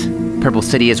at Purple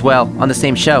City as well on the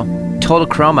same show. Total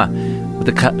Chroma with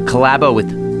a collabo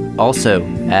with also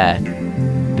I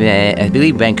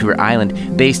believe Vancouver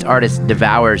Island based artist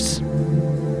Devours.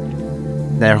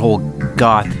 That whole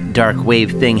goth dark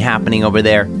wave thing happening over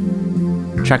there.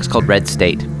 The track's called Red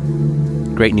State.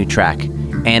 Great new track.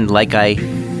 And like I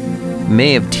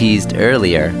may have teased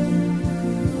earlier,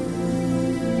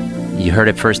 you heard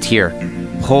it first here.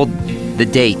 Hold the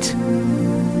date.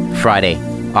 Friday,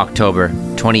 October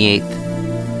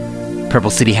 28th. Purple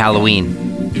City Halloween.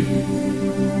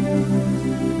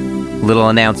 Little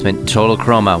announcement, Total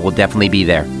Chroma will definitely be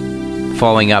there.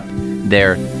 Following up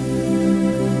their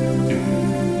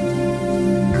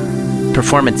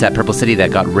performance at Purple City that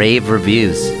got rave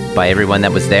reviews by everyone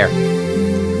that was there.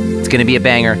 It's going to be a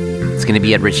banger. It's going to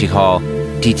be at Ritchie Hall.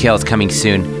 Details coming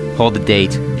soon. Hold the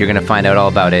date. You're going to find out all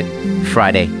about it.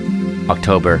 Friday,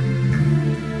 October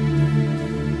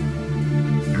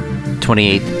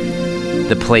 28th.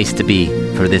 The place to be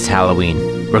for this Halloween.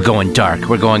 We're going dark.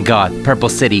 We're going goth. Purple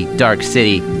City, Dark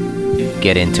City.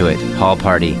 Get into it. Hall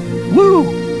party. Woo!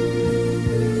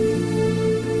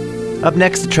 Up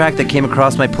next, a track that came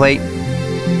across my plate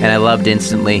and I loved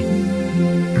instantly.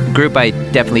 A group I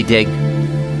definitely dig.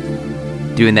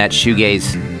 Doing that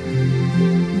shoegaze,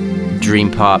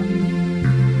 dream pop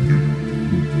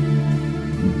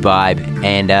vibe.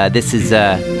 And this is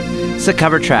it's a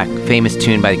cover track, famous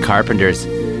tune by the Carpenters.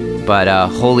 But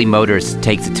Holy Motors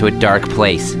takes it to a dark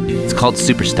place. It's called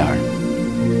Superstar.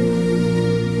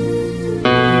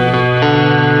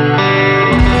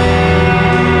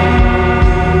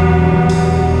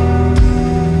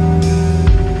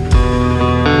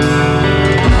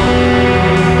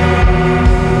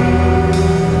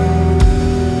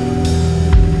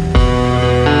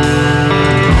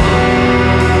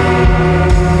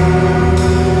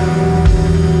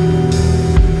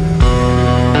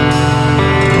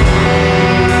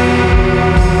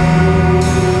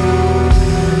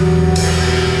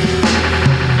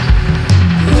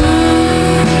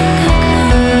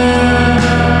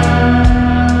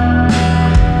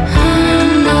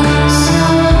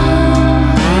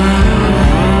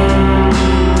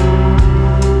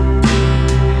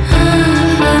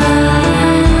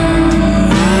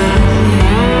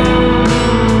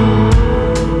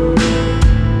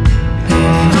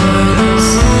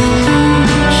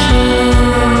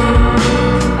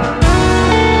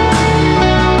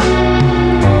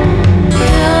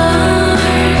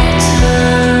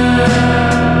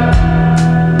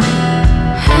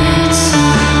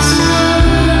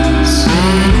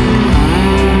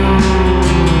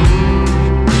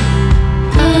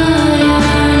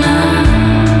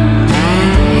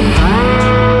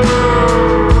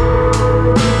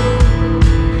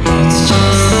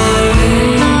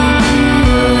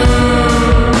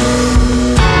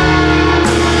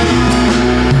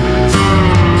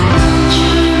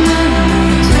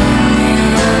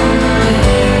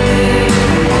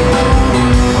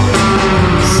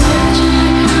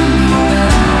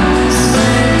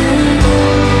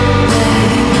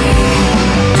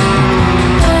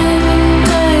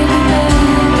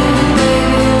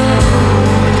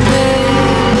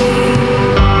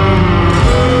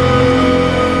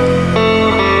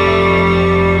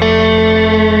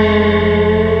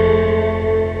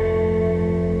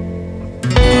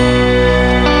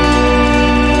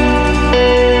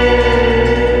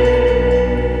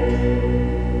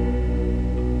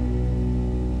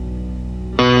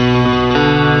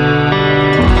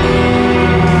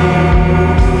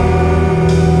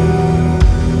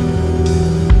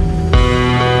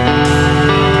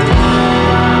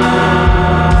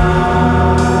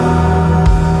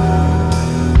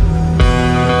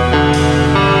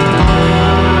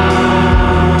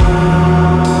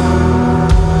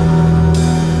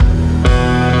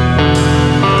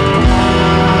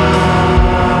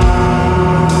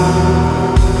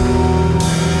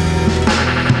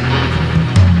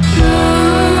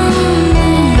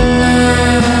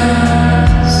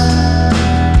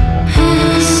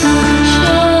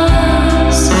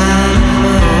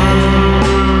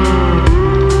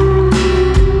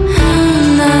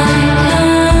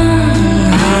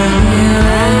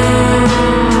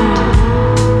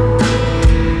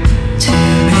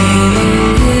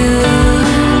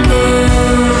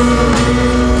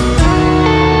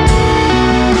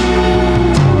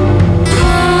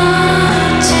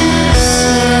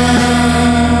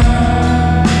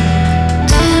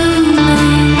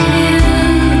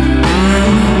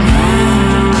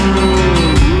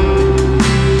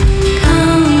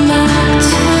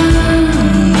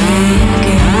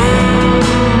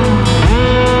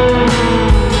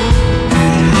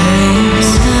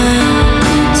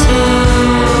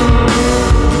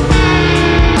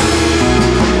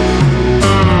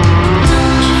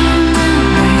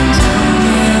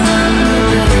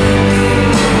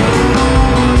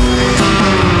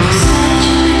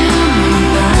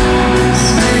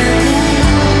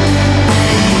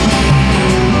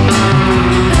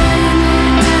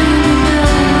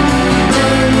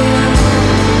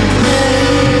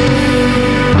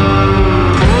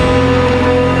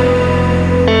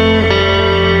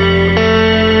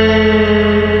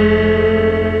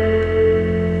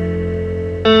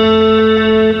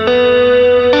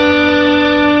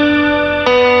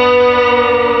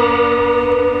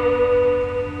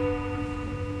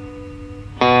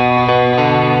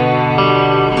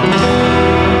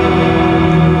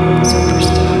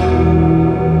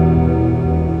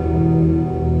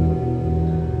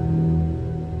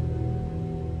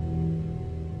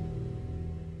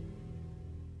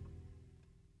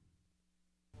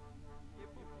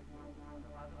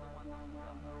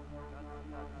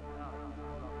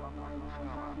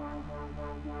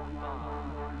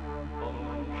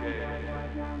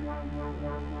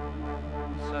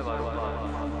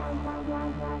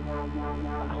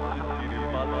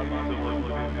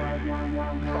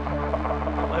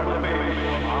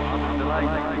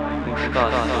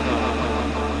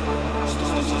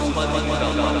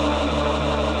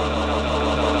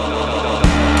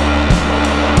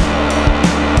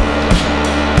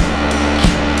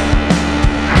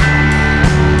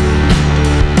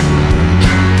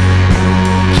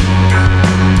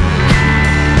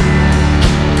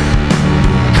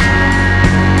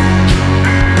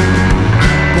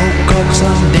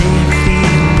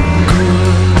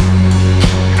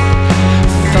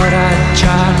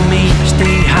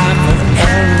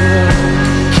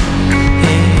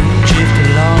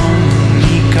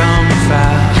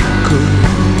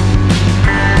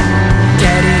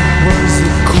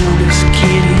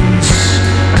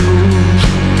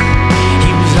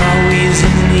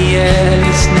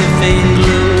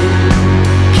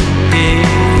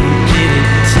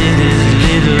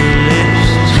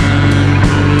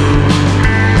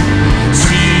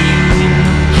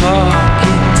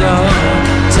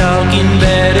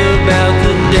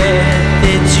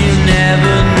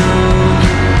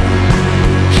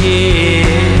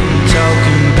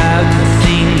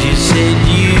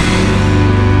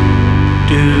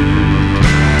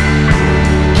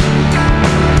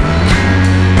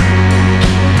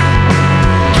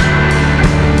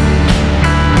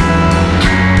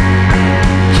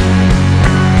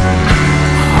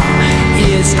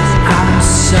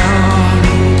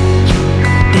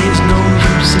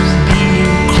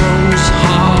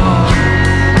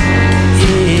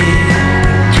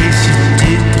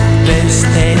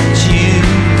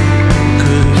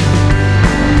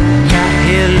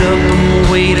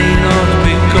 Waiting on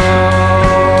because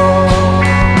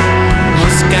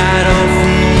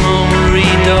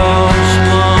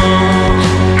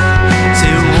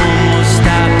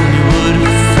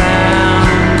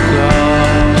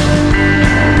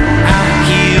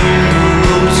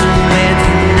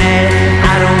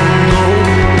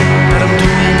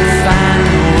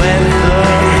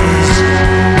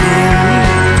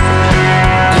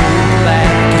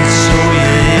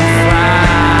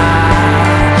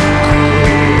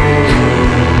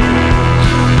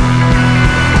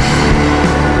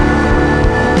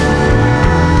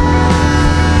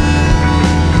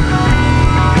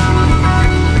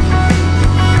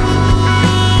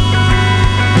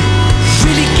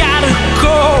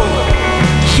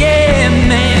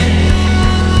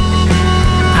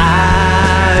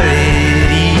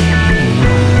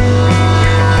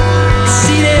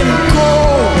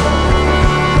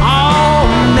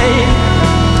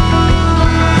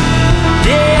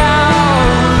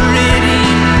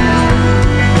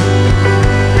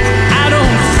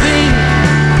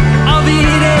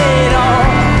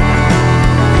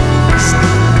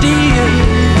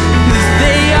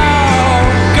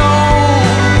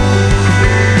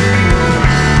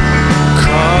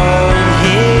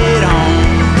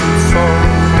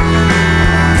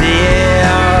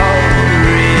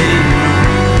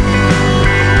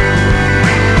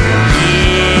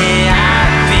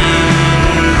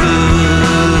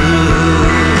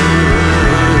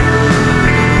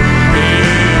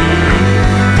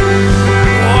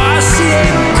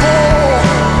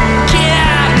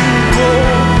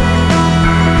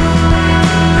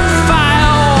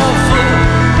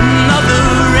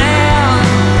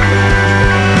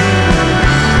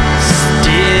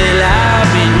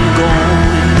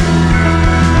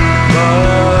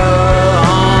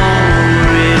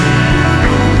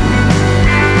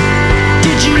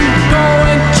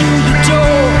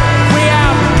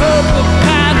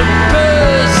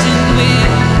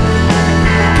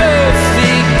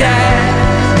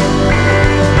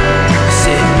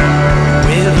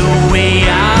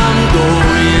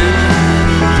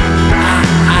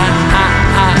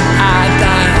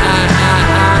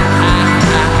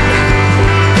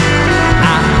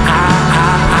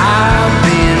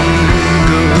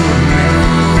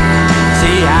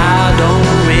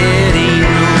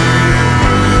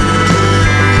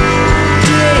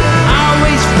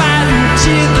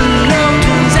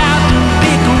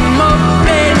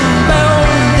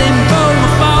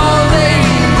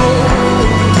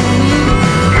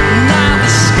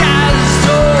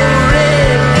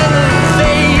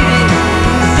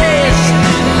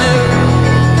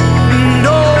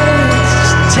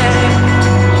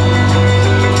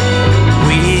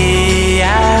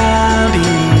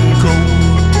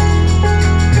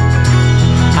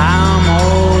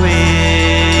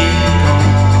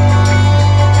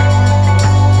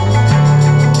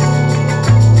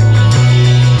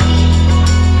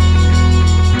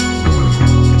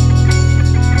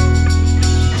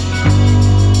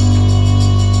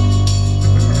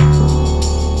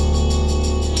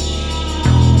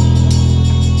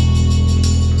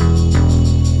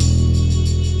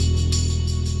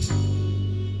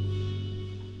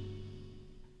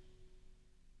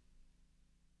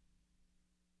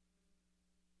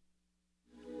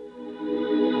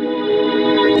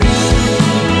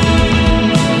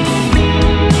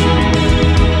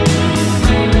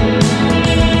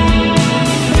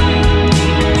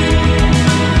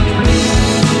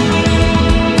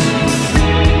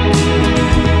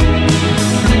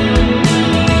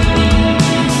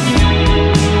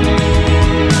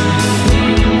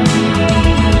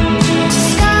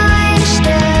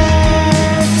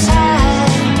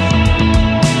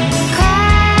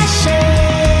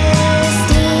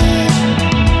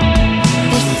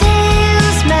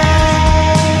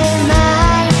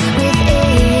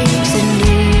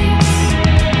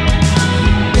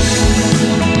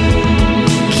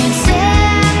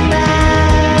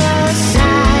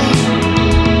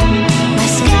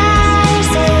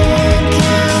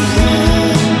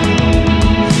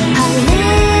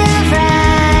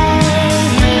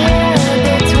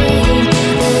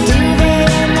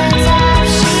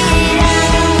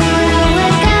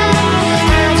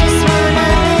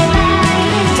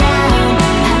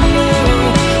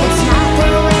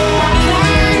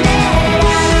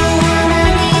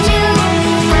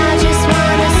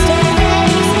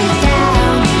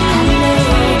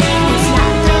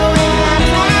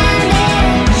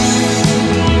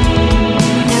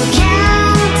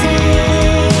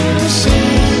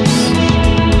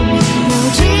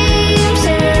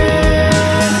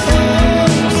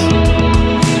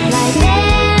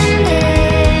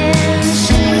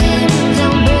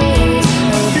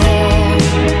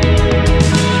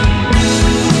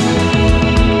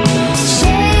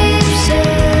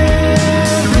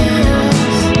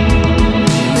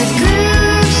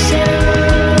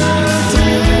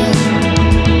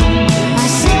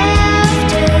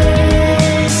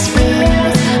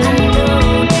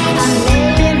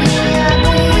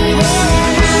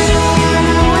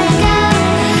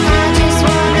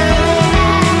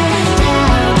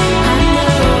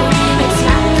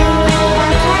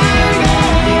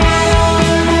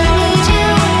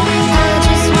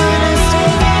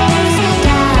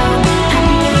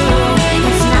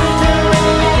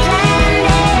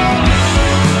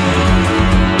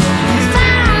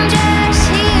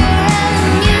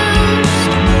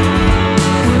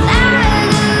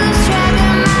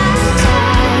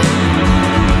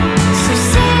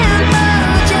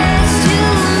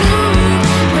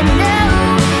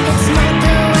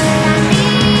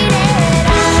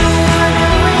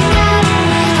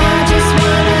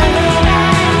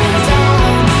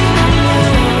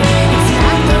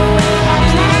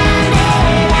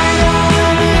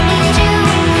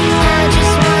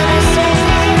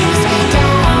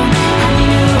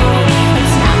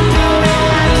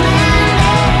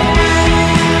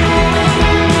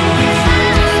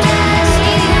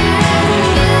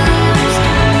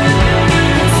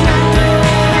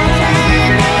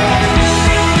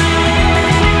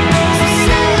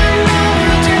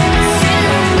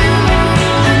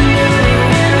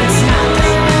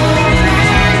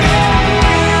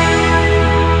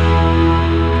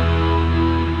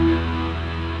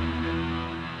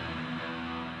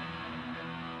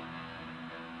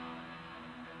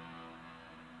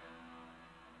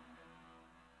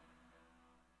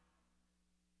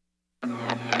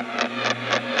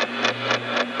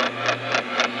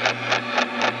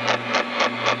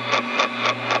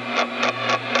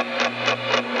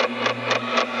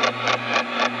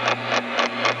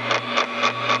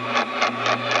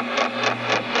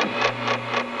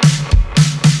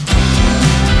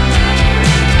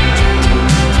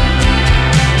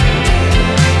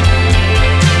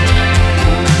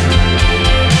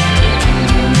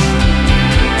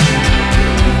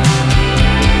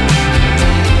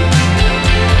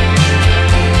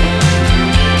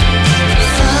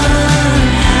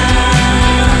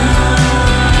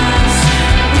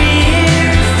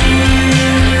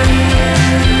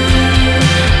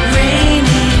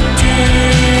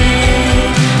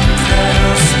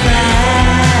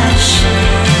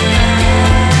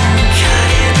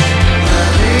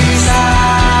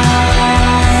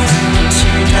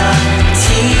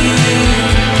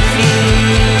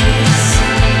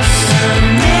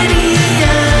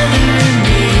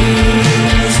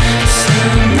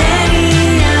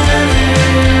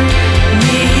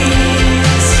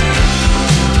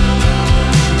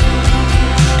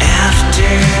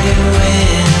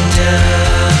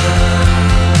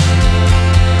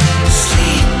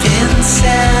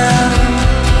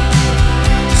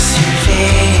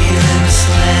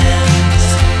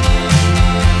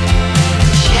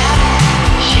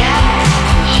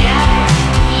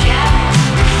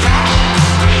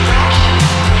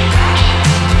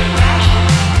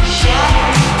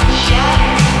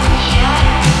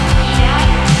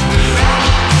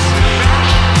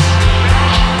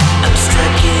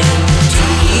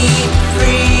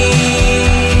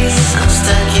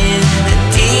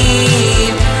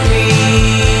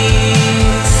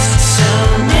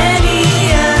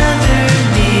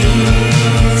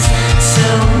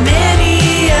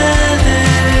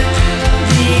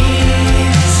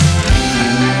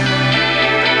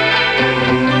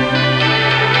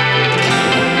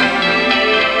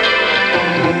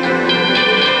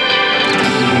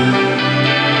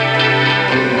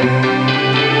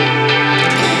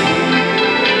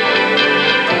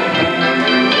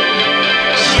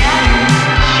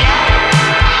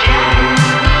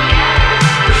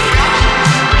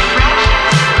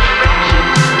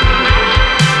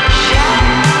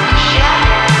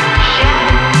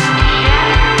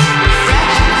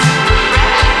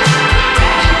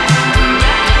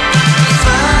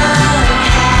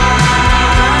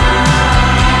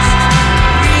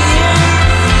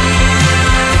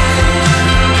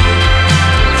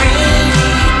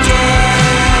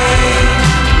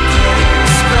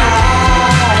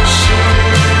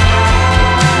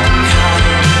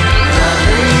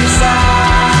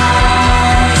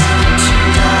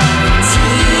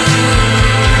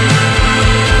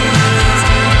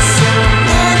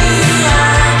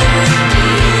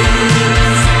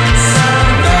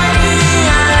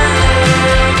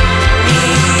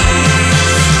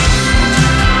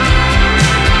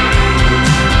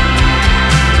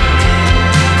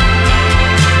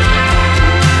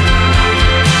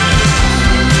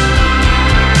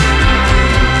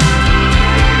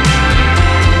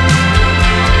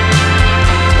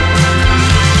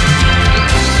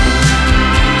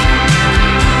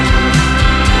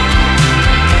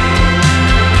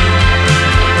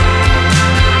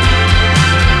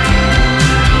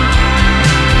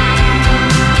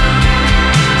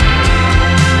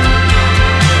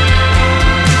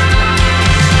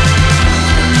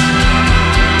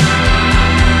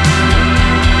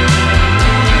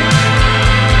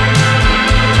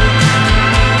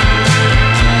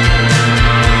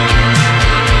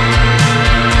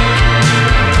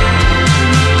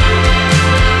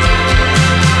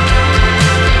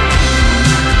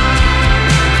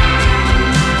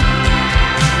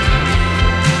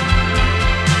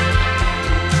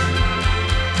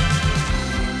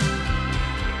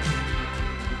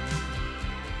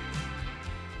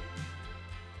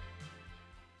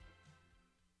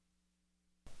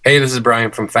Hey, this is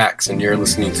Brian from Fax, and you're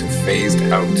listening to Phased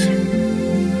Out.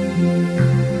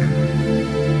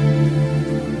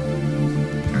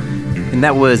 And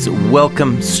that was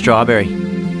Welcome Strawberry,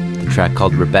 the track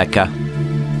called Rebecca.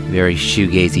 Very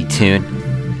shoegazy tune.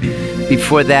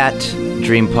 Before that,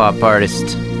 dream pop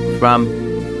artist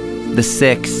from the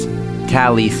Six,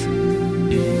 Tallies,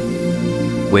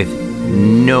 with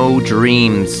No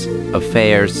Dreams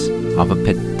Affairs off of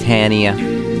Pitania.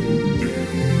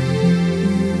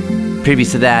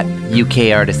 Previous to that,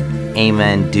 UK artist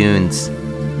Eamon Dunes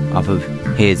off of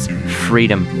his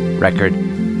Freedom record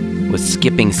was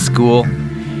Skipping School.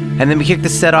 And then we kicked the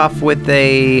set off with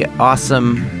a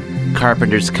awesome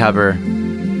Carpenters cover,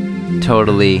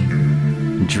 totally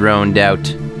droned out,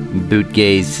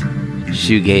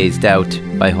 shoegazed out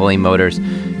by Holy Motors,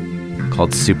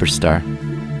 called Superstar.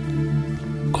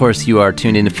 Of course, you are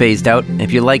tuned into Phased Out.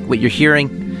 If you like what you're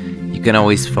hearing, you can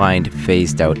always find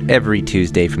Phased Out every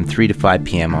Tuesday from 3 to 5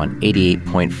 p.m. on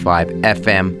 88.5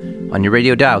 FM on your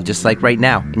radio dial, just like right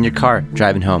now, in your car,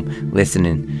 driving home,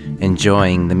 listening,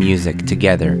 enjoying the music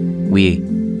together. We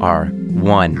are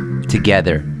one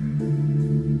together.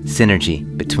 Synergy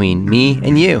between me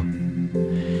and you.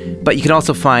 But you can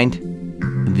also find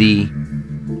the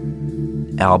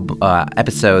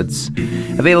episodes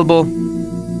available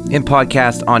in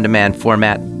podcast on-demand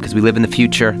format, because we live in the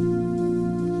future.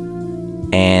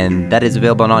 And that is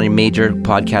available on all your major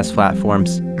podcast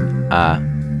platforms. A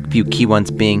few key ones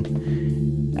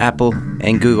being Apple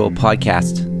and Google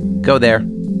Podcasts. Go there.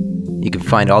 You can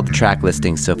find all the track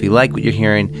listings. So if you like what you're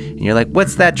hearing and you're like,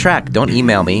 what's that track? Don't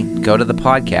email me. Go to the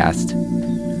podcast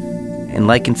and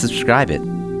like and subscribe it.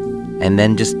 And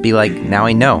then just be like, now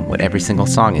I know what every single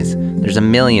song is. There's a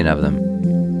million of them.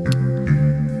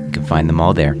 You can find them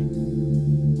all there.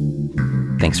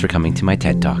 Thanks for coming to my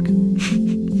TED Talk.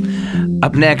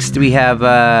 Up next, we have,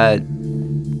 local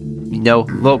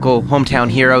hometown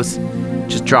heroes.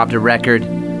 Just dropped a record.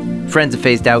 Friends of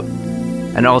Phased Out.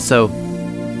 And also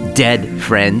Dead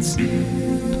Friends.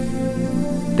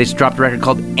 They just dropped a record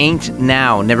called Ain't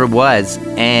Now, Never Was.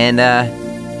 And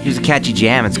here's a catchy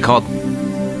jam. It's called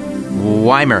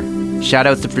Weimer.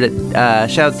 Shoutouts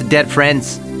to Dead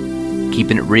Friends.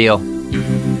 Keeping it real.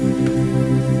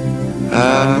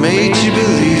 I made you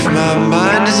believe my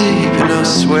mind is deep, and I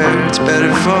swear it's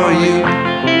better for you.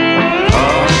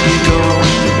 Are you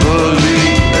going to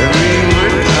believe every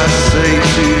word I say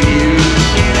to you?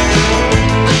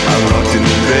 I'm locked in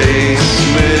the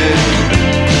basement,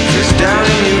 just down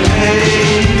in your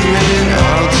pavement.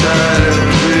 All tied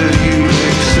up, will you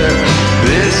accept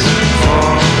this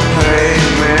for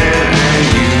payment? And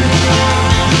you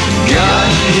got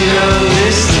me on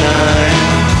this time.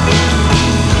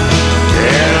 And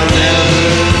I'll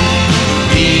never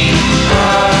be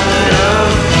part of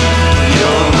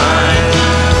your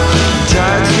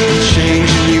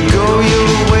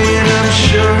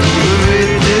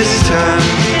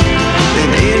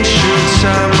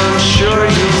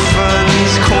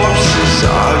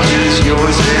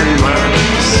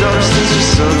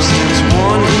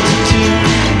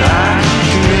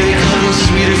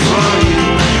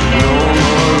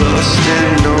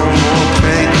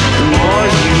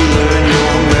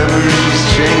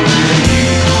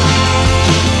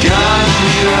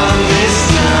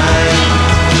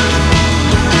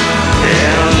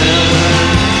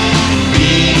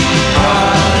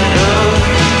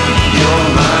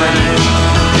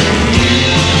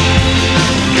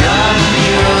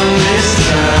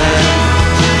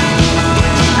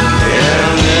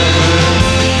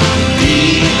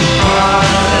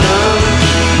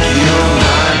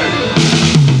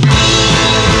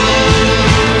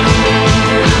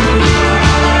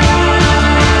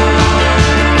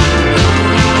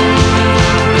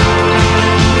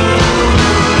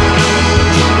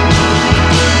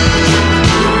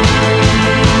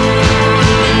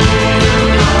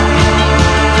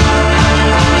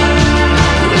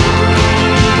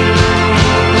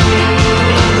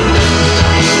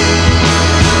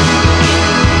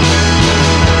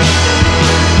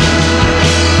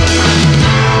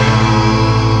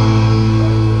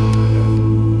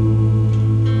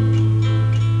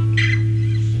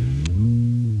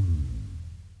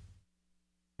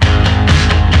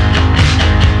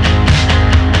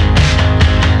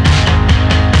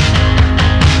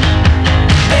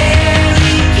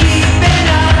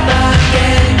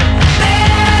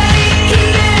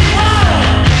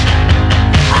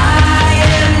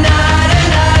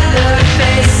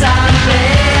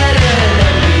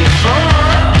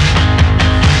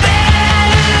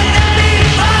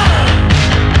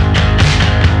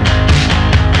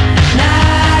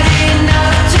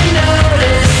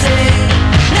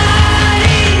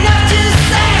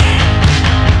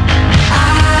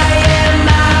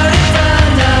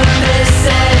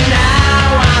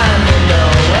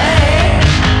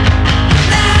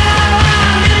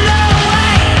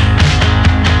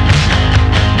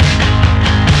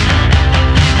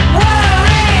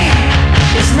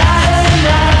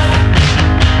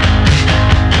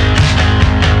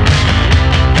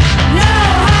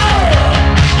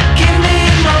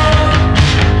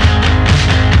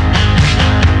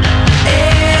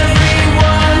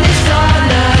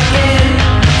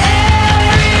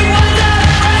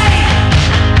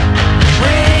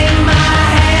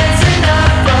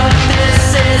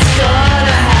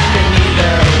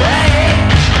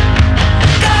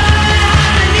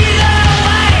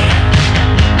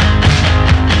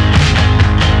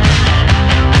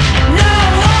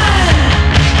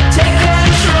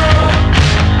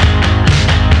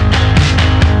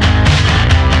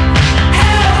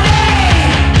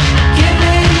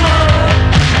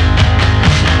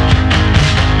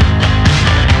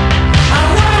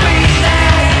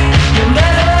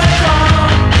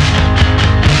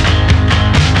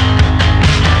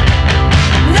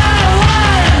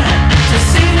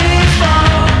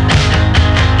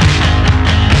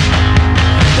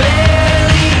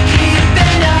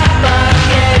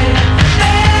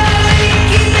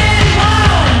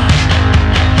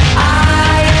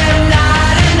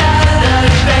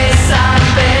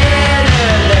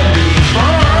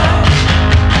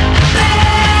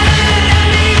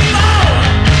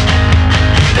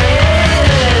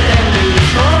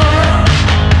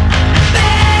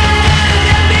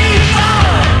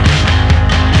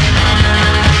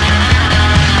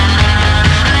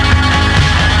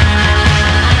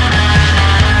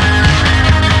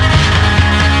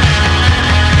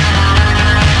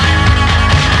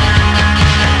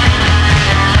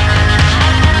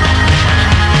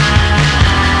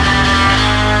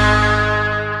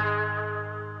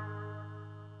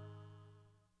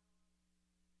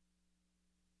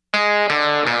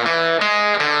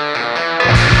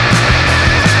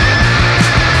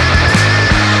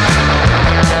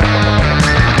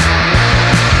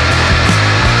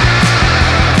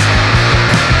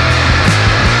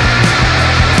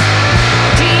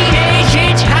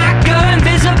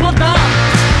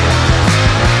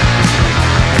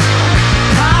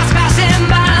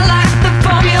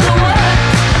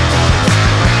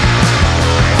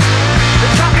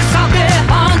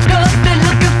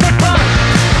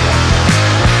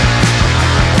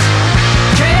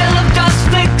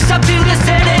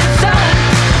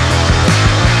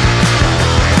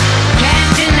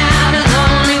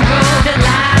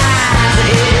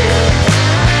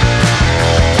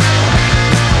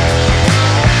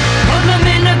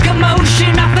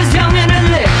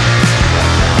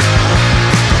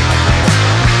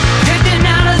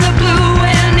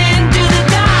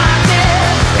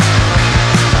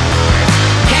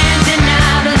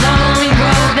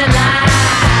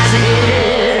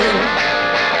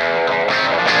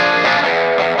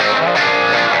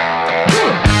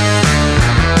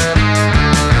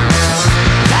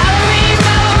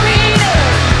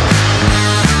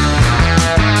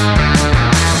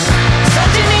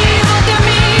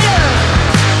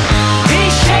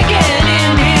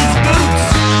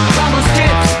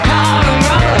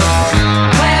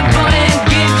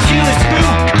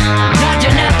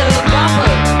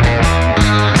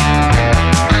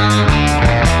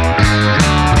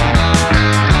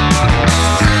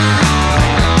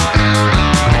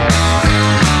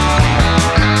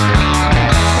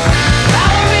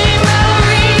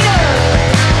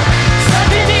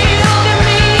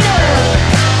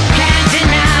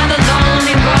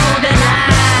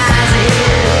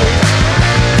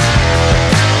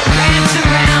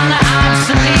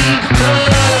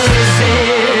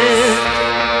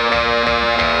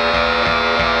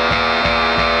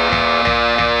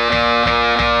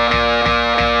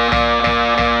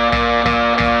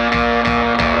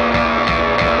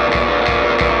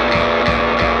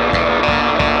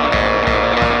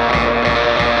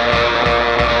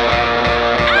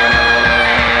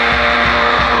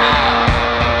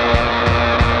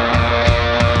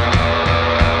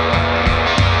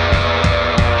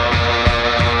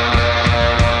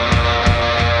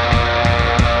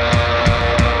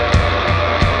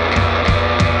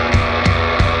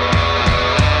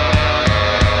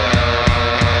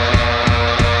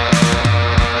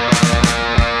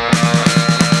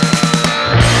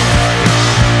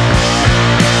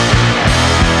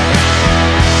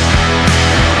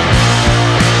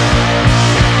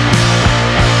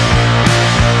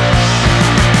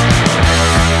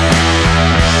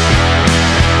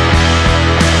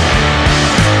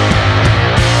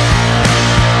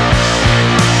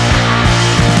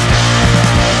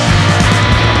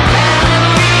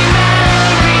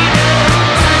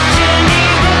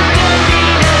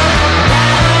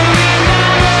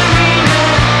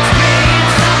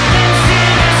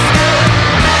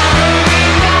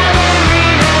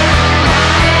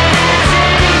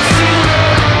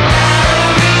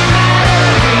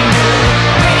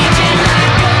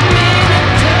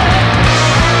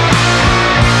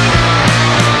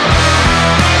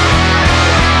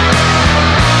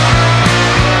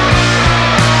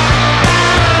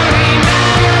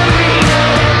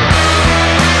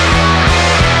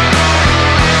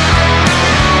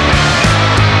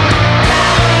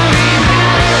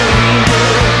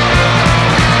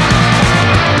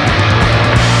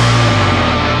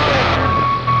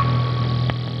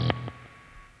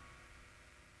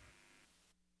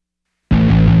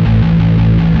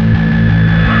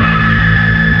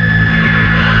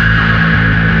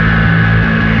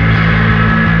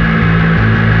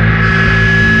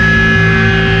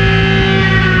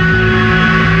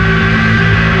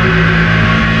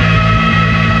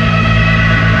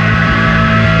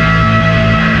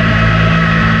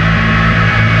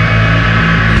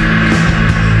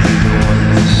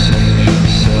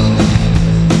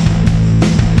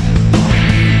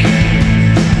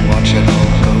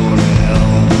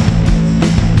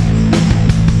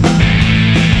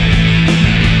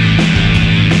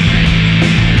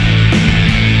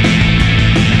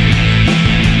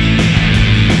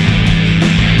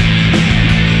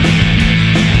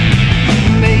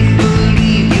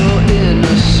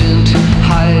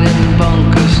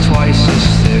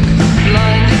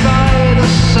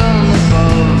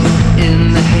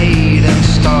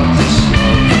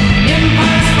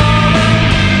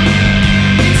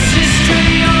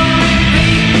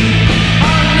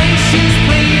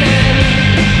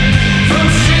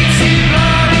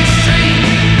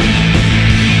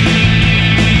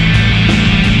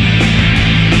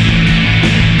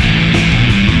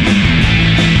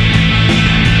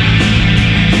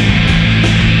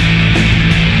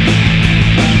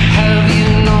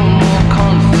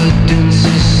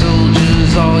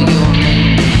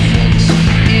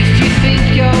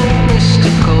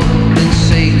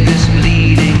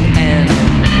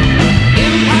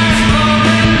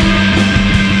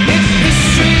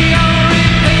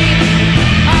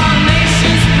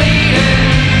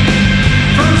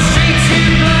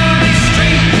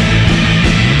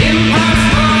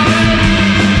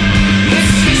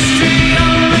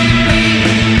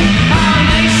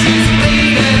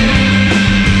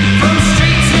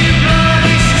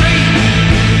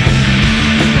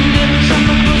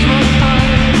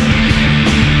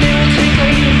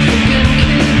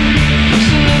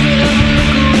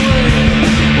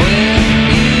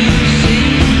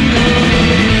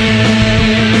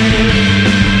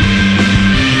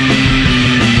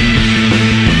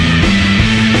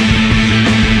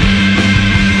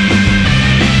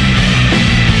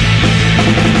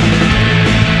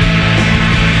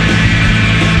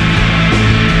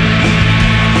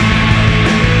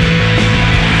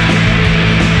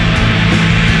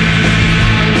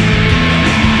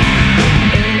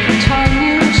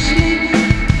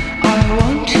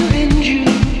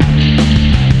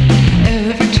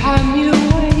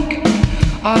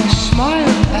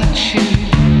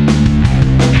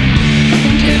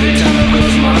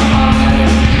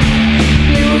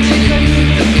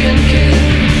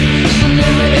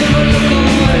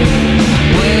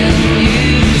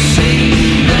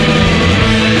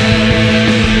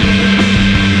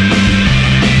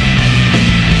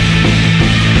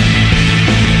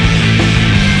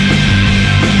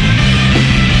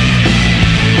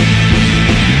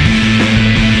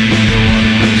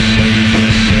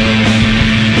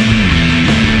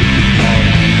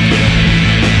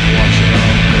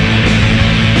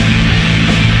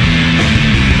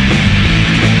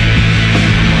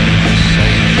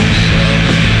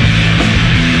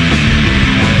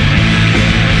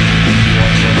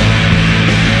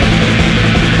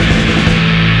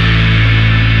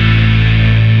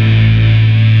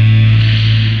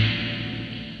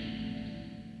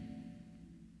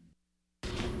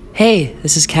Hey,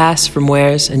 this is Cass from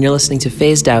Wares, and you're listening to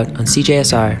Phased Out on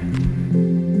CJSR.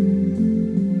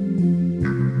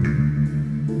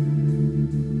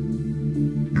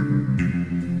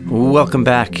 Welcome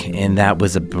back, and that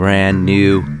was a brand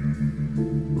new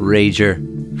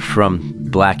Rager from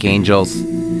Black Angels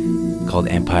called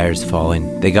Empire's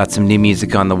Fallen. They got some new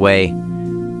music on the way.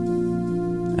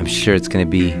 I'm sure it's going to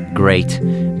be great.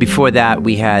 Before that,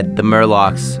 we had the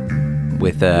Murlocs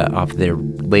with off their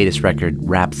latest record,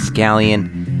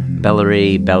 Rapscallion,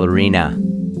 Ballerina.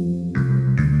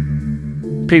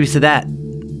 Previous to that,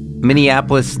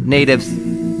 Minneapolis natives,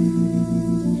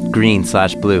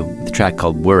 Green/Blue, with a track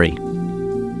called Worry.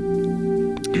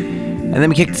 And then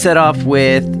we kicked the set off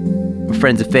with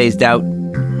friends of Phased Out,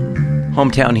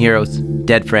 Hometown Heroes,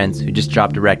 Dead Friends, who just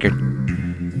dropped a record.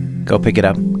 Go pick it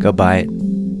up, go buy it.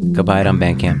 Go buy it on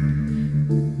Bandcamp.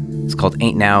 It's called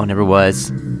Ain't Now, Never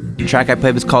Was. The track I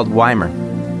played was called Weimer.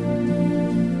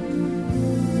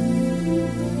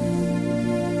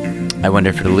 I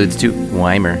wonder if it alludes to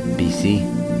Weimer, BC.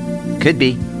 Could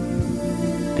be.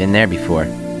 Been there before.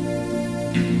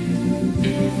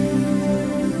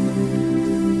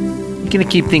 Gonna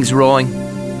keep things rolling.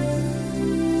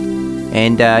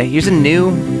 And here's a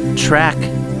new track,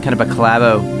 kind of a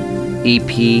collabo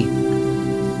EP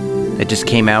that just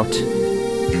came out.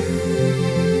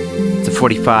 It's a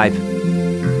 45.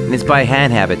 And it's by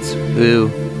Hand Habits, who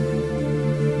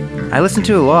I listen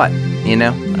to a lot, you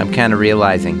know? I'm kind of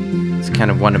realizing it's kind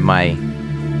of one of my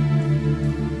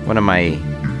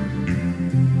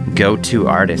go-to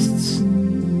artists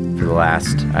for the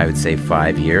last, I would say,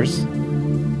 5 years.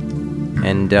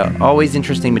 And always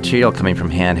interesting material coming from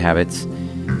Hand Habits.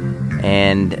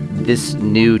 And this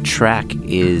new track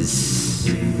is,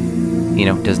 you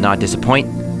know, does not disappoint.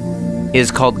 It is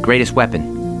called Greatest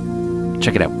Weapon.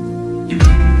 Check it out.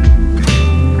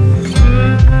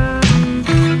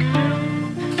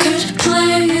 Could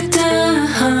play it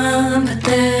down, but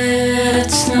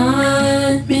that's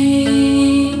not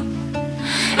me.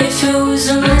 If it was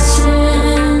a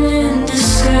lesson in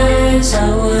disguise,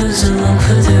 I was along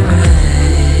for the ride.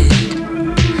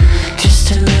 Just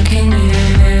to look in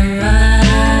your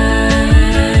eyes.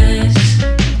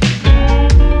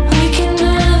 We can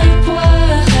never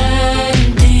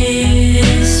hide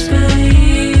disbelief.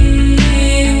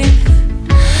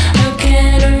 How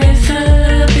can a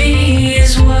river be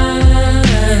as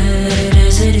wide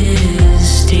as it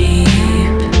is deep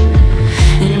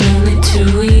in only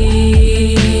 2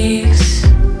 weeks?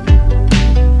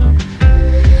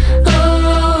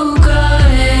 Oh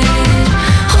God.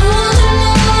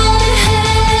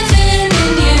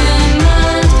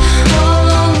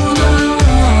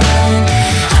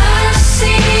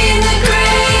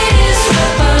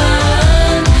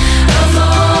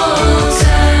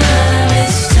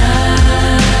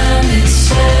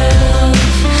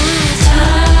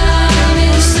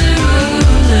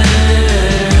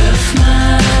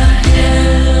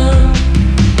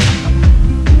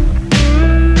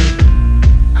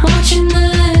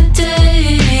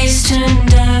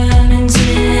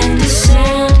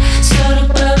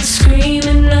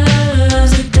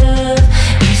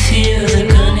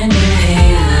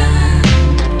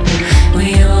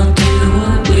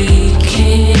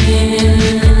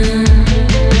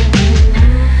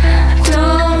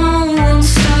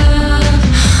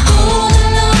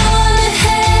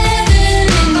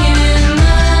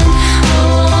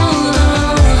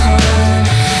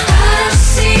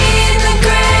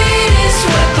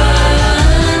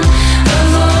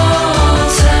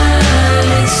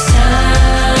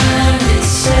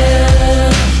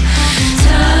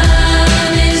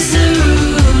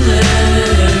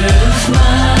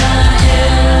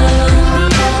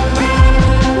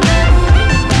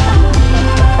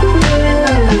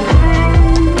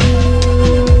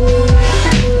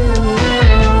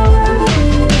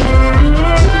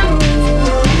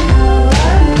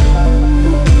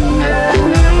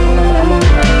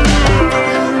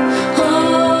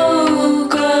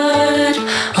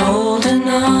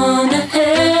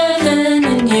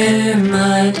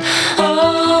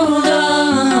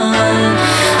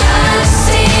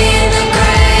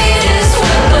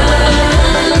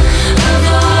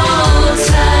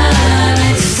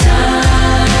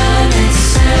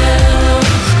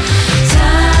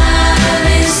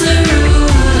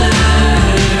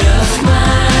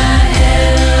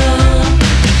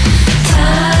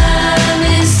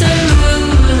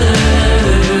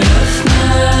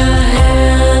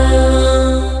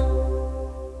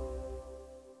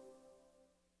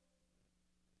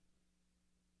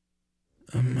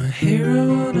 I'm a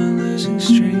hero on a losing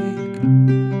streak,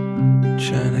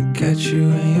 trying to catch you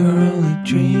in your only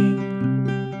dream.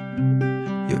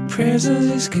 Your presence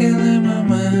is killing my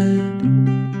mind,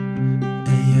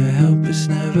 and your help is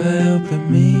never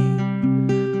helping me.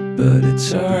 But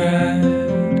it's alright,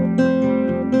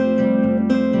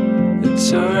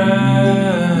 it's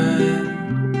alright.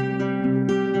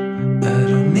 I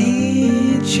don't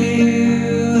need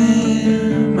you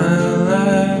in my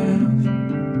life.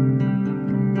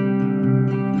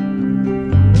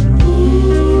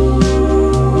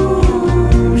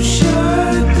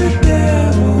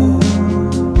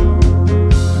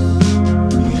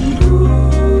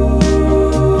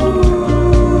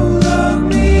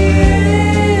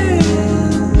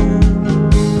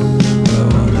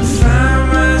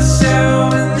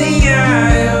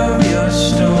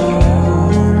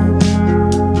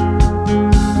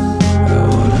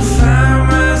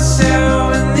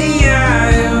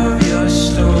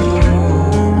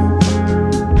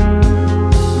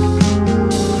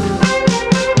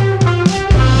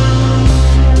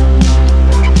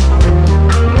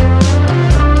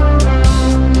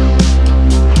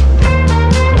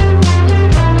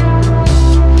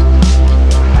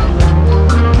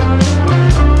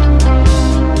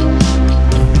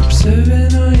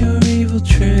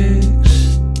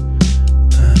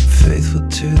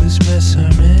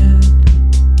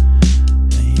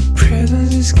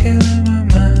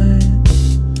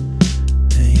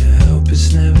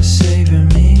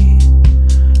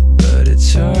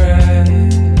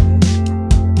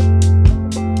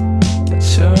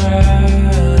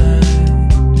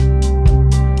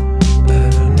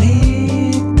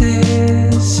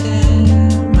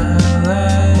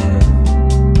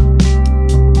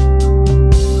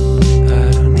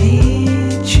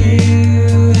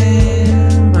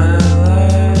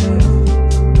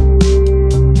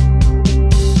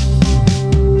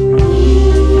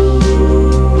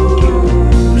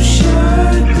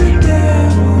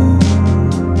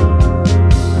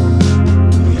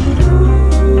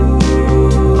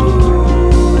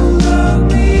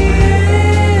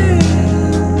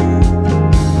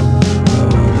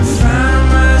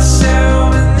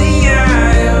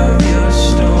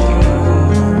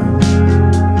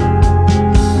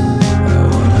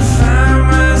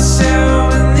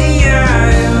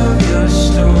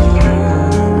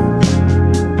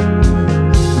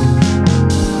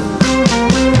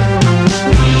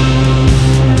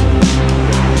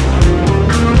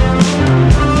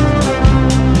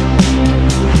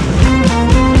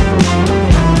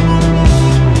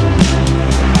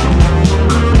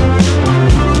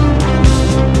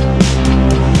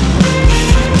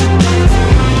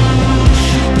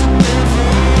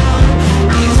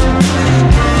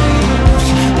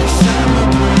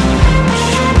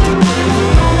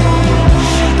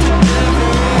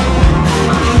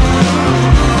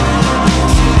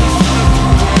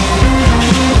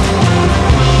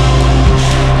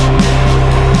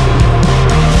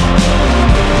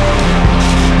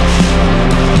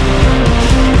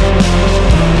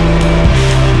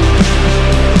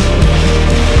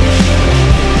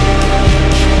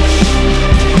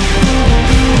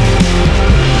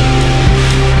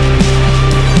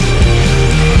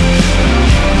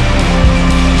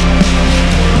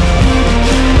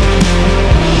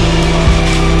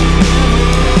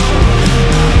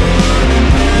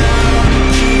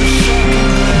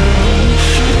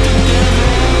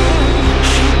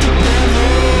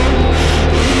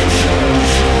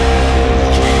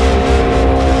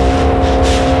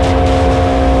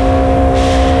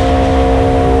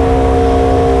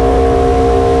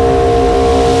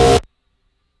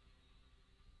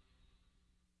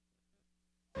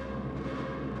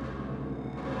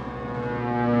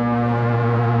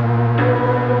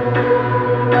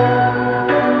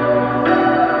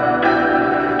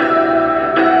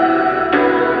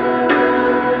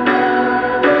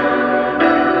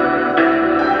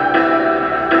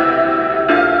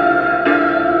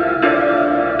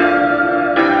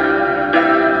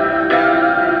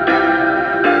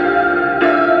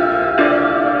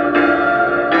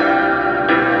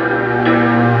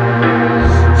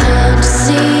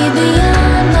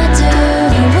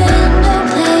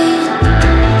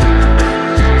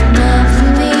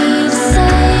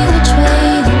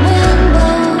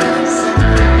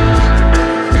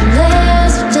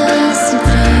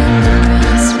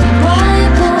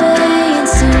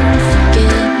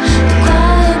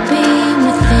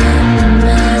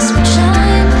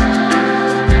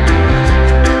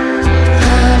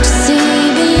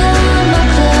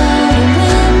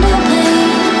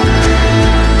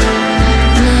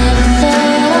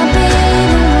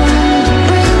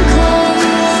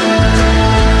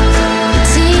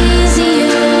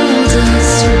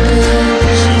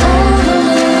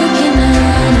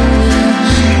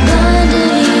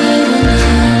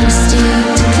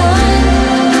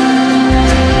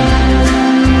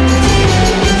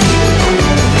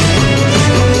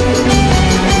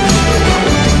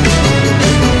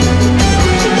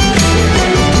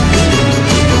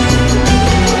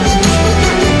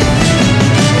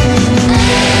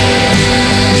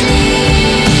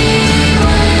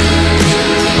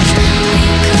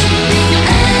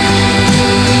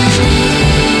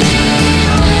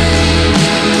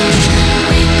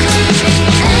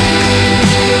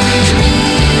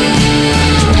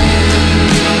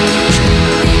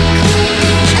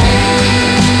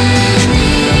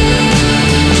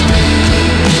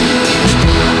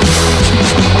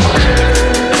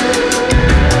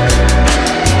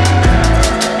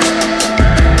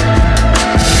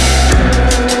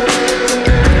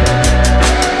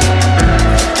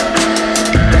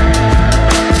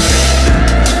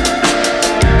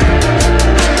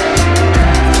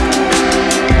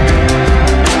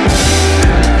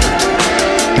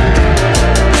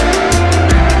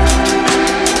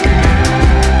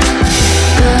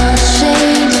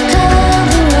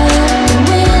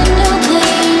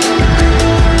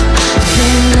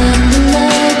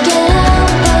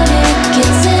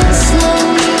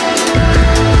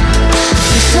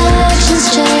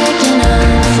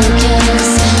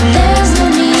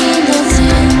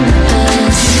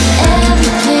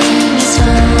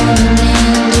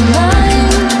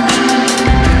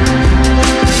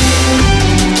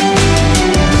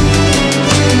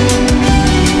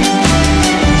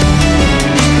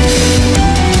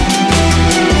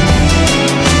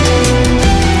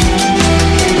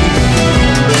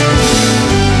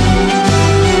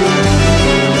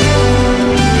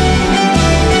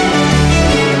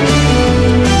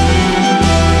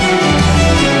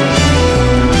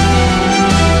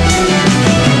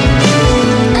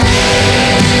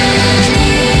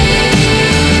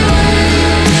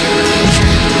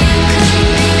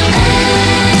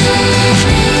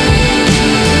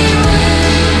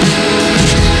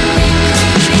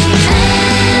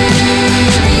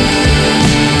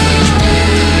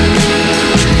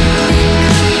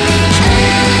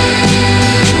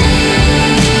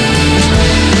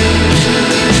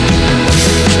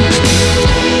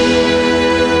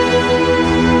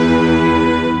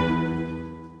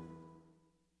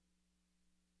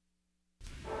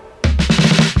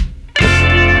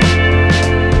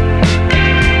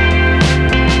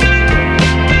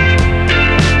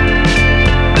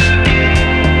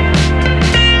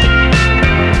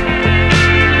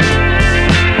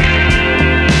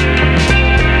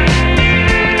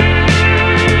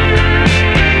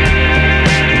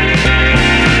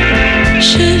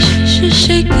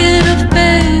 it off,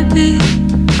 baby.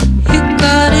 You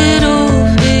got it all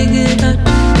figured out.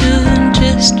 You're doing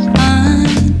just fine.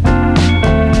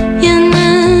 You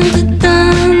never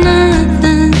done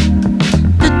nothing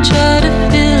but try to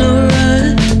feel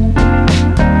alright.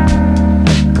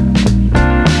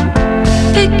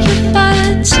 Pick your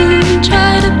fights and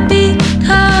try to be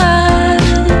kind.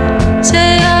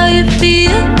 Say how you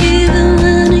feel even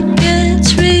when it gets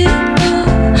real.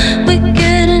 We're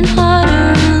getting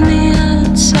harder on the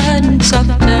outside and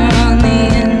softer on the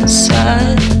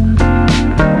inside.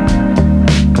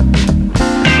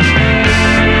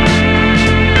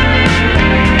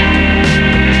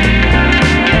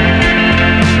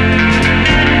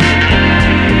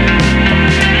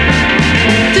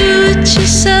 Do it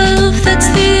yourself, that's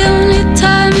the only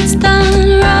time it's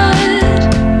done right.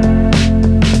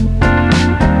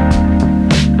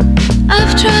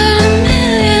 I've tried a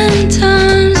million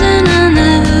times and I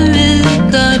never really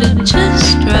got it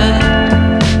just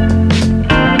right.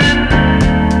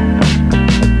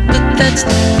 But that's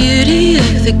the beauty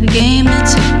of the game,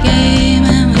 it's a game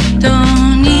and we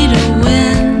don't need a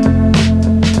win.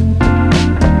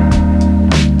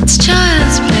 It's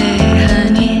child's play,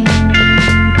 honey.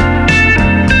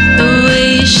 The way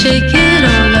you shake it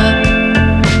all up.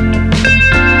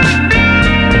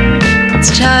 It's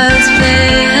child's play,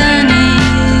 honey.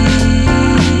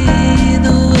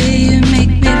 The way you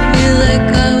make me feel like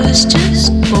I was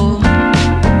just born.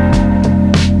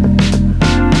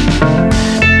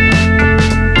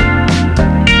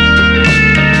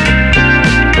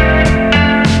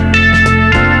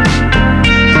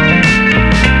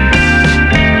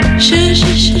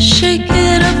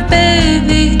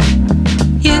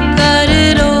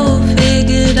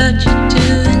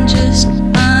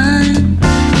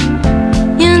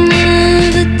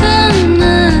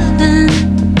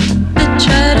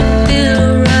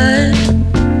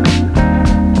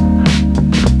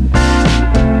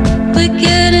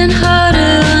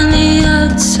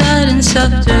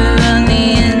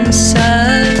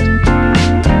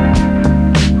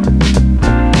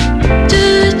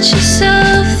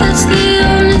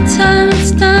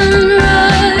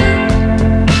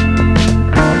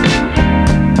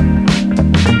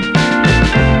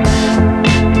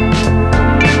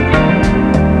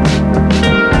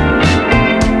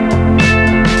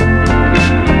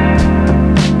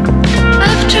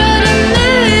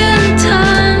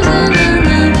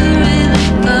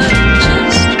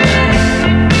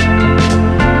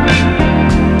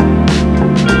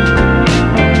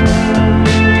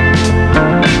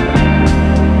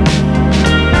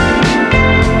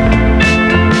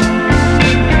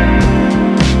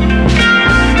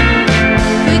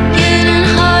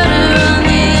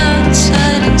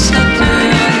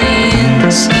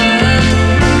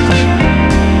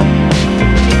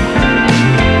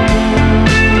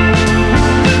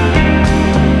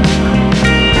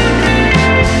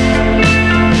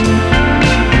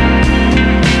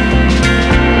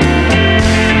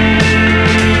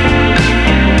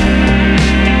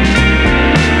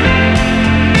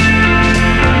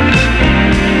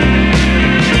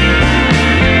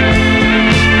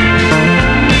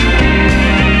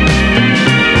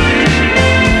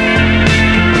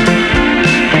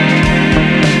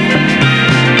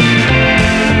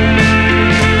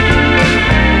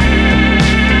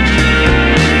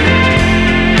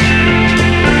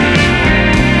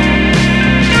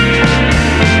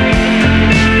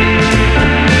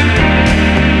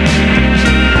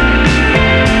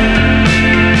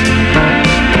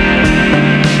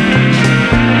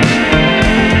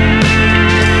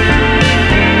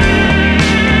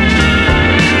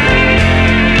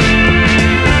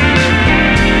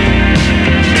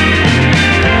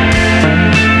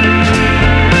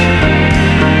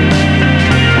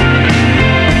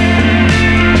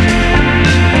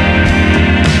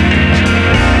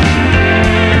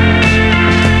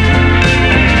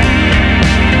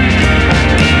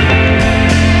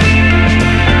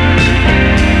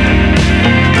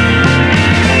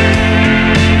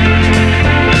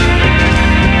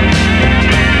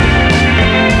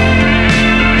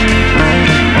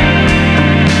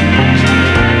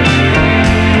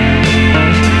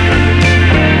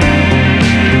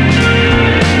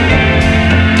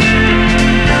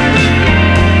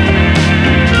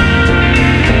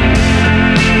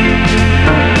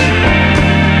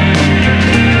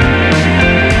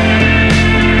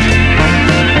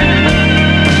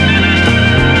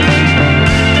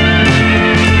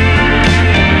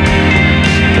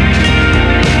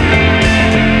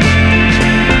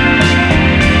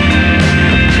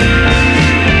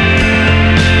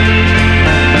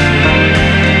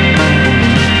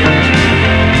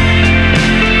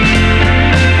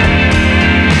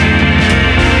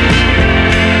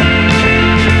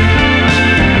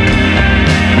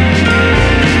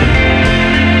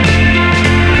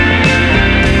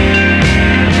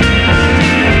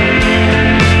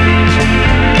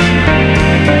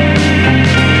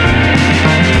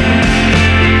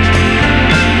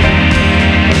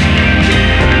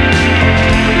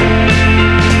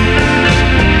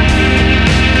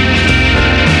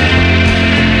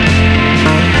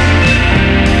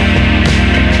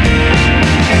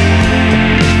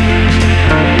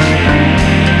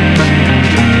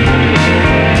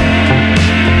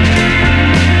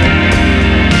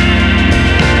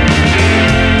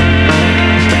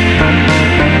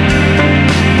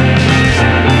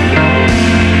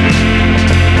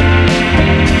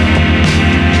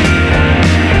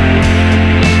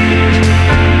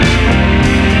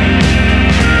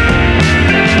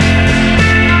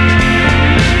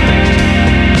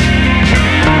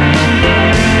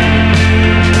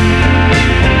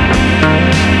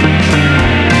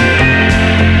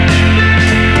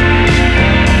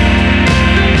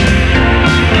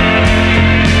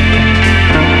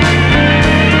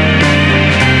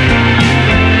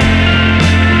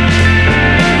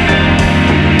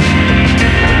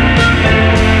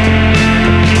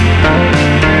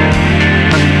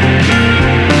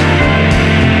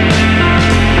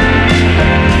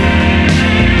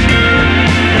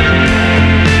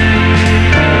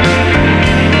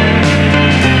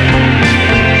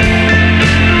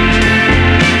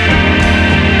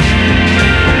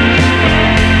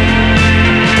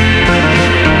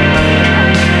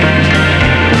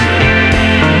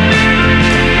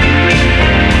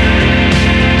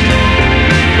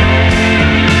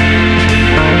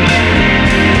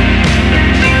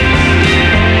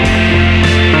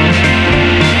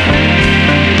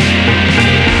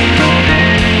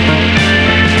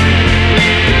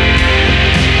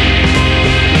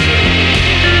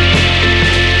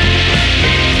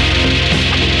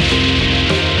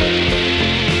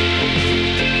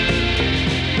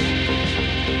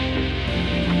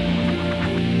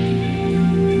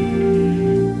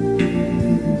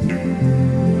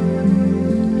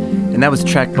 And that was a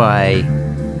track by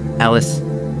Alice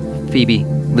Phoebe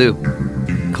Lou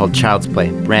called Child's Play,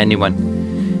 brand new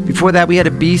one. Before that, we had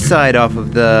a B-side off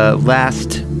of the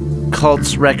last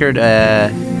Cults record, a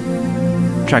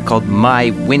track called My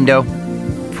Window.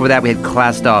 Before that, we had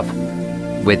Classed Off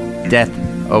with Death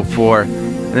 04.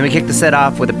 And then we kicked the set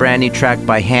off with a brand new track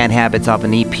by Hand Habits off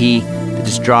an EP that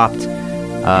just dropped,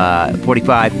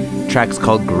 45. Track's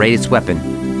called Greatest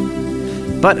Weapon.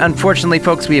 But unfortunately,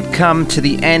 folks, we have come to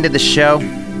the end of the show.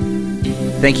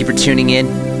 Thank you for tuning in.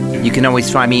 You can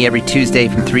always find me every Tuesday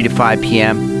from 3 to 5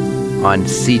 p.m. on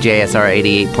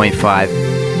CJSR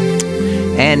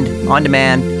 88.5. And on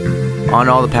demand on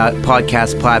all the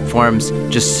podcast platforms.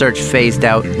 Just search Phased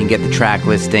Out. You can get the track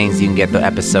listings. You can get the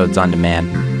episodes on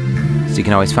demand. So you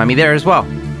can always find me there as well.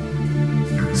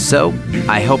 So,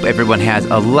 I hope everyone has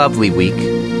a lovely week.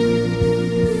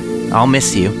 I'll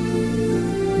miss you.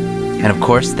 And of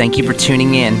course, thank you for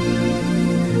tuning in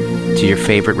to your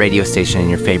favorite radio station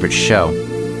and your favorite show.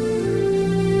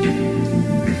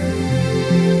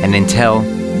 And until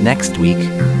next week,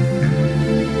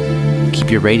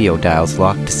 keep your radio dials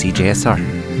locked to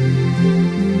CJSR.